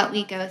matter what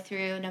we go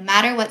through, no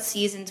matter what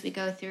seasons we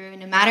go through,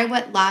 no matter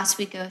what loss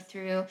we go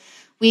through,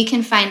 we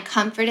can find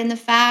comfort in the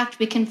fact,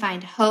 we can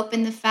find hope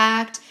in the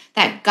fact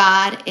that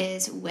God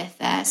is with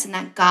us and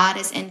that God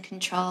is in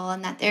control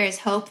and that there is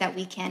hope that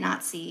we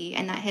cannot see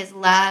and that his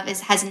love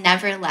has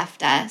never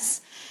left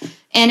us.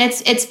 And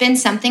it's been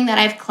something that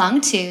I've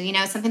clung to,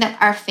 something that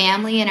our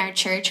family and our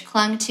church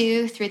clung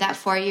to through that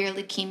 4-year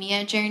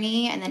leukemia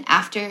journey. And then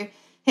after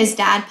his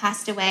dad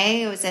passed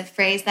away, it was a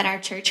phrase that our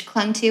church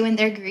clung to in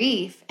their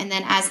grief. And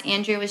then as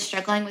Andrew was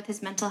struggling with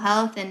his mental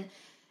health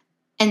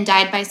and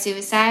died by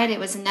suicide, it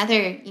was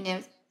another,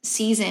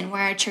 season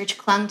where our church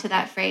clung to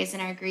that phrase in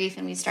our grief.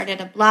 And we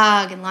started a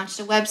blog and launched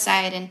a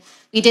website. And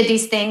we did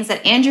these things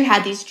that Andrew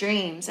had these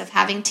dreams of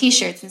having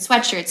t-shirts and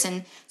sweatshirts.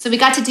 And so we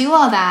got to do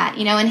all that,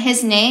 in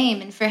his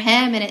name and for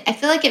him. And I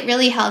feel like it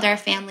really held our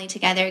family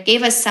together. It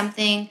gave us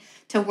something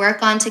to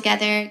work on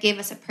together, gave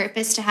us a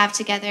purpose to have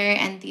together,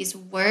 and these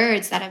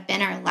words that have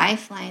been our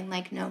lifeline,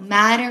 like no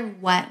matter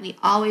what, we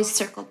always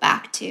circle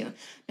back to,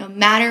 no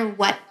matter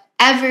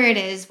whatever it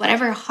is,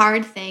 whatever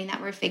hard thing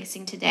that we're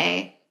facing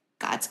today,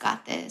 God's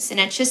got this. And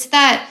it's just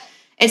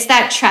it's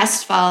that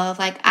trust fall of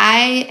like,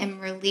 I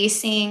am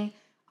releasing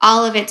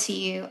all of it to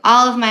you,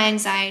 all of my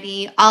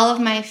anxiety, all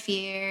of my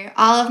fear,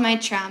 all of my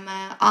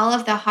trauma, all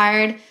of the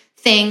hard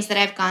things that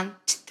I've gone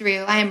through.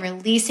 I am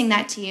releasing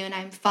that to you and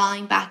I'm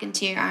falling back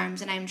into your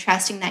arms and I'm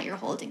trusting that you're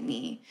holding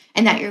me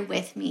and that you're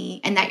with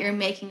me and that you're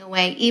making a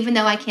way, even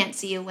though I can't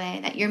see a way,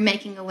 that you're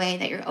making a way,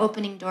 that you're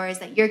opening doors,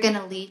 that you're going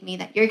to lead me,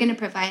 that you're going to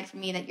provide for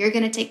me, that you're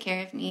going to take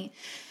care of me.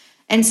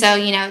 And so,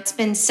 it's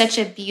been such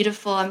a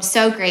beautiful, I'm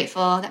so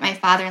grateful that my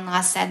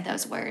father-in-law said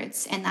those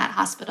words in that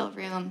hospital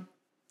room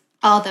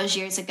all those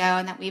years ago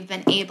and that we've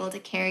been able to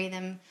carry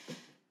them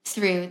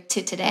through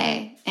to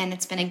today. And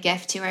it's been a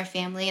gift to our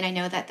family. And I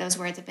know that those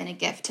words have been a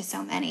gift to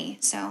so many.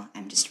 So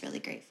I'm just really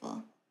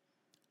grateful.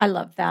 I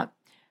love that.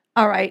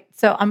 All right.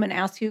 So I'm going to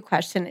ask you a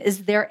question.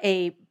 Is there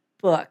a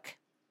book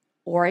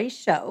or a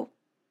show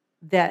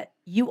that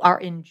you are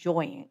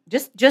enjoying,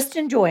 just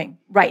enjoying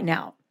right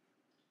now?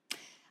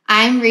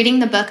 I'm reading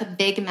the book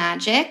Big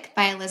Magic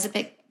by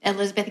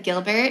Elizabeth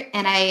Gilbert,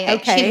 and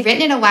she'd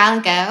written it a while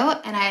ago,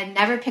 and I had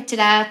never picked it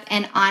up.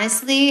 And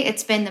honestly,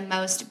 it's been the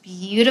most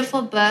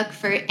beautiful book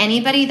for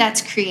anybody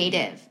that's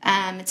creative.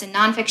 It's a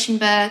nonfiction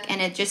book, and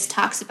it just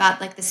talks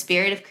about like the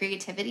spirit of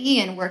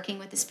creativity and working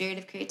with the spirit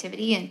of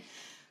creativity. And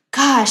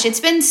gosh, it's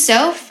been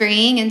so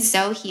freeing and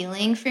so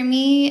healing for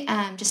me,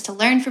 just to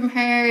learn from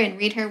her and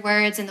read her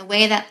words and the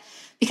way that.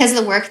 Because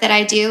of the work that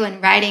I do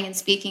and writing and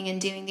speaking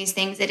and doing these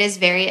things, it is a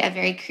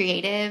very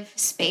creative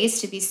space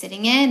to be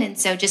sitting in. And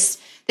so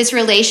just this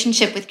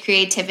relationship with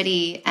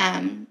creativity,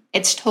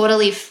 it's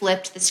totally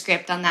flipped the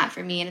script on that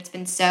for me. And it's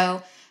been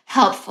so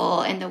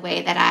helpful in the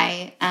way that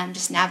I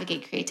just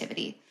navigate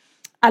creativity.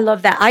 I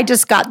love that. I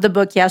just got the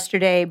book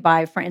yesterday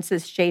by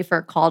Francis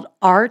Schaeffer called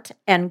Art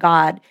and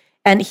God.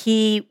 And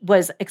he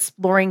was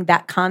exploring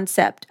that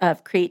concept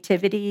of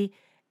creativity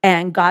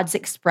and God's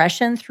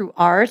expression through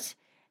art,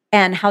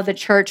 and how the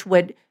church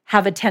would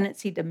have a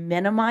tendency to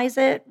minimize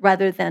it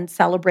rather than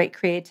celebrate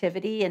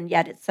creativity. And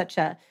yet it's such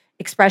a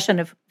expression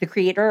of the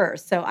creator.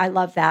 So I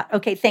love that.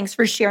 Okay, thanks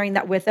for sharing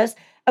that with us.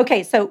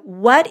 Okay, so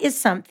what is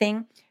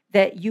something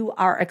that you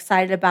are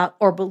excited about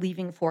or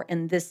believing for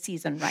in this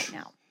season right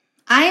now?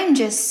 I am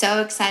just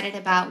so excited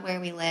about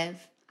where we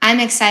live. I'm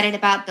excited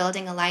about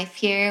building a life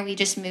here. We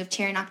just moved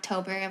here in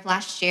October of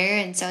last year,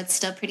 and so it's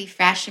still pretty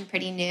fresh and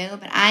pretty new.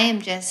 But I am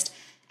just...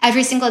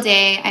 Every single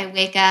day I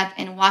wake up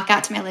and walk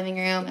out to my living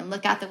room and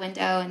look out the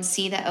window and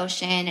see the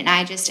ocean. And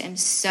I just am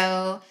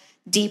so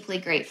deeply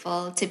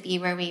grateful to be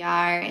where we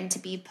are and to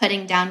be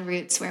putting down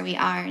roots where we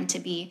are and to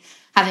be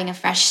having a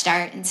fresh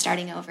start and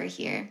starting over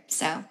here.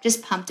 So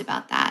just pumped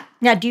about that.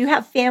 Now, do you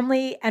have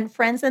family and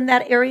friends in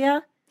that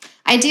area?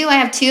 I do. I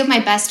have 2 of my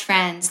best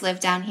friends live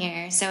down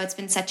here. So it's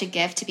been such a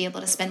gift to be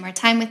able to spend more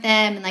time with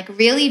them and like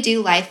really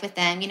do life with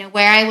them.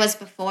 Where I was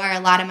before, a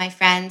lot of my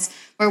friends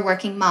were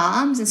working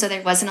moms. And so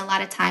there wasn't a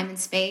lot of time and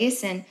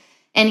space. And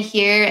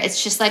here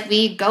it's just like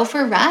we go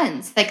for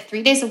runs, like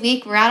 3 days a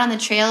week. We're out on the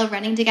trail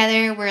running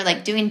together. We're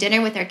like doing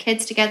dinner with our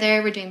kids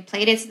together. We're doing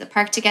play dates at the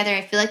park together.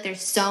 I feel like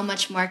there's so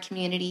much more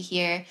community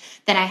here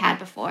than I had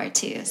before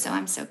too. So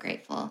I'm so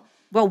grateful.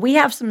 Well, we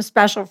have some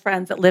special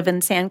friends that live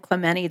in San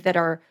Clemente that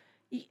are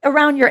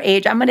around your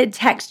age. I'm going to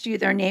text you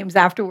their names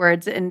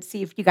afterwards and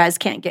see if you guys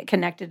can't get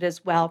connected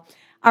as well.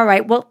 All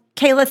right. Well,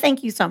 Kayla,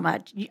 thank you so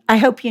much. I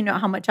hope you know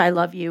how much I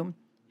love you,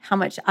 how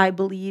much I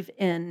believe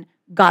in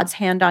God's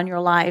hand on your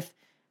life,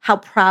 how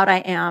proud I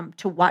am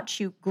to watch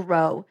you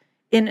grow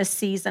in a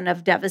season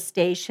of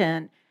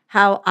devastation,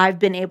 how I've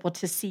been able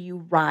to see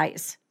you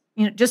rise,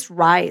 just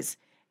rise.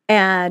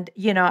 And,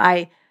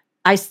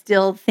 I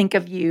still think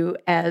of you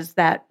as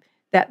that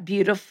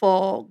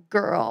beautiful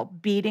girl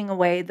beating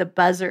away the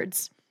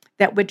buzzards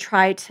that would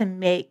try to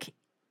make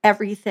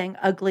everything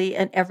ugly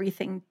and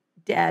everything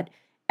dead,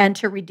 and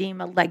to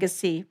redeem a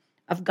legacy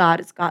of God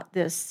has got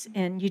this.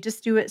 And you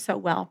just do it so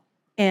well.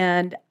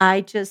 And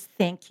I just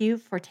thank you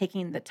for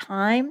taking the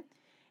time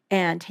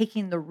and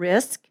taking the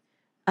risk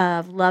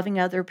of loving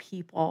other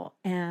people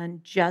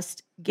and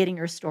just getting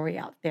your story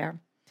out there.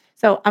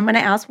 So I'm going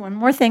to ask one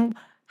more thing.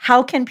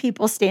 How can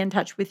people stay in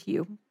touch with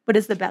you? What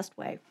is the best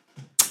way?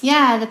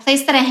 Yeah, the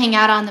place that I hang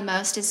out on the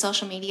most is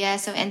social media.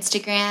 So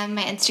Instagram,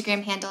 my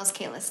Instagram handle is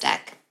Kayla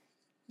Stoeck.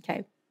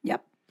 Okay.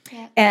 Yep.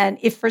 And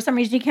if for some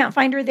reason you can't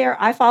find her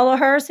there, I follow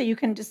her, so you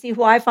can just see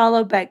who I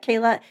follow. But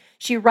Kayla,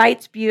 she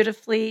writes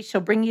beautifully.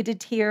 She'll bring you to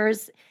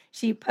tears.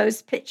 She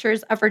posts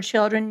pictures of her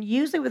children,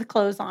 usually with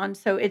clothes on,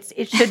 so it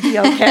should be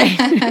okay.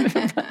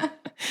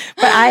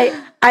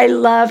 But I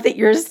love that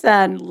your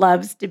son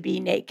loves to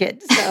be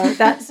naked. So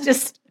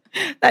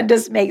that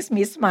just makes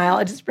me smile.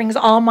 It just brings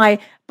all my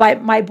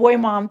boy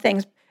mom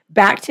things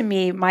back to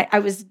me. I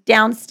was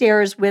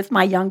downstairs with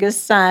my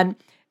youngest son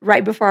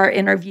right before our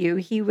interview.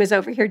 He was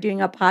over here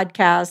doing a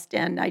podcast,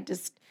 and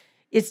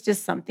it's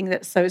just something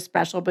that's so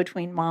special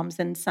between moms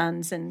and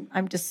sons. And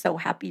I'm just so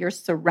happy you're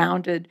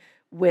surrounded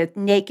with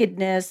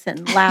nakedness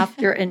and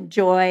laughter and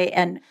joy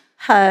and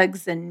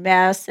hugs and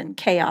mess and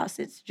chaos.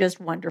 It's just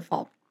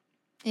wonderful.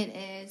 It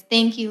is.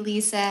 Thank you,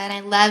 Lisa. And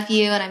I love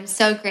you. And I'm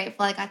so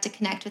grateful I got to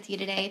connect with you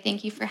today.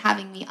 Thank you for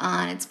having me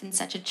on. It's been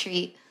such a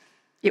treat.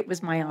 It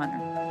was my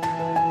honor.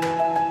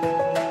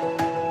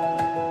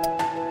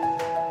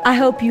 I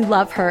hope you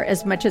love her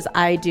as much as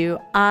I do.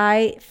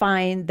 I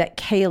find that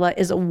Kayla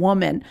is a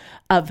woman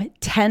of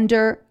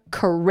tender,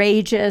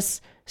 courageous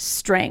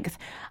strength.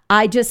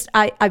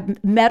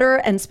 I've met her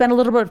and spent a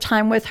little bit of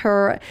time with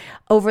her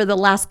over the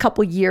last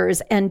couple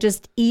years, and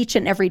just each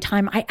and every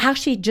time I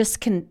actually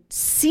just can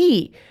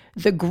see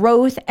the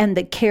growth and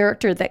the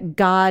character that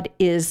God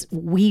is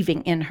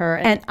weaving in her.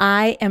 And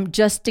I am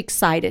just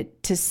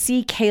excited to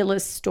see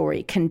Kayla's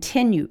story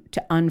continue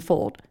to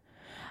unfold.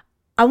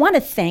 I want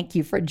to thank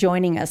you for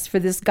joining us for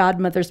this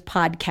Godmothers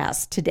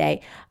podcast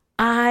today.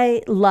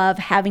 I love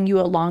having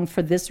you along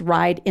for this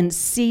ride in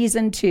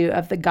season 2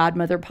 of the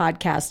Godmother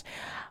podcast.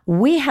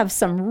 We have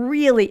some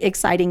really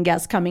exciting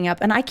guests coming up,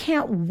 and I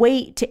can't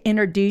wait to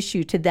introduce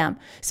you to them.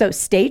 So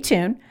stay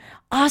tuned.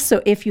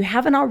 Also, if you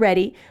haven't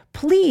already,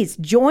 please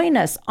join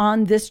us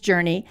on this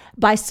journey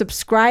by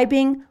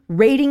subscribing,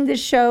 rating the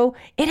show.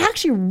 It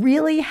actually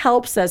really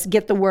helps us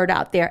get the word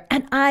out there,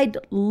 and I'd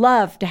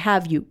love to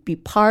have you be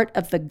part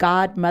of the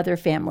Godmother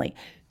family.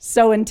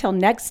 So until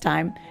next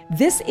time,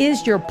 this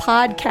is your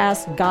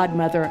podcast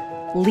godmother,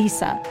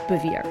 Lisa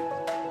Bevere.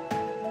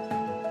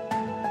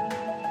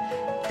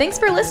 Thanks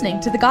for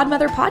listening to the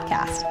Godmother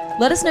Podcast.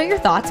 Let us know your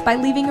thoughts by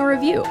leaving a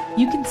review.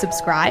 You can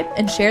subscribe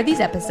and share these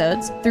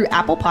episodes through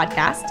Apple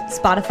Podcasts,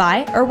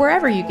 Spotify, or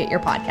wherever you get your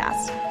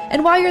podcasts.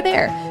 And while you're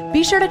there,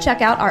 be sure to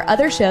check out our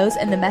other shows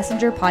in the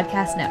Messenger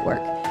Podcast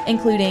Network,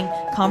 including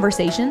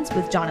Conversations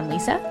with John and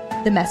Lisa,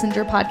 the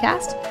Messenger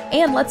Podcast,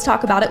 and Let's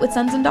Talk About It with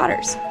Sons and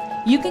Daughters.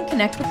 You can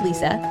connect with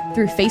Lisa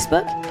through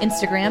Facebook,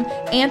 Instagram,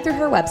 and through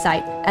her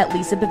website at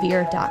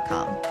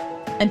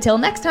lisabevere.com. Until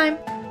next time.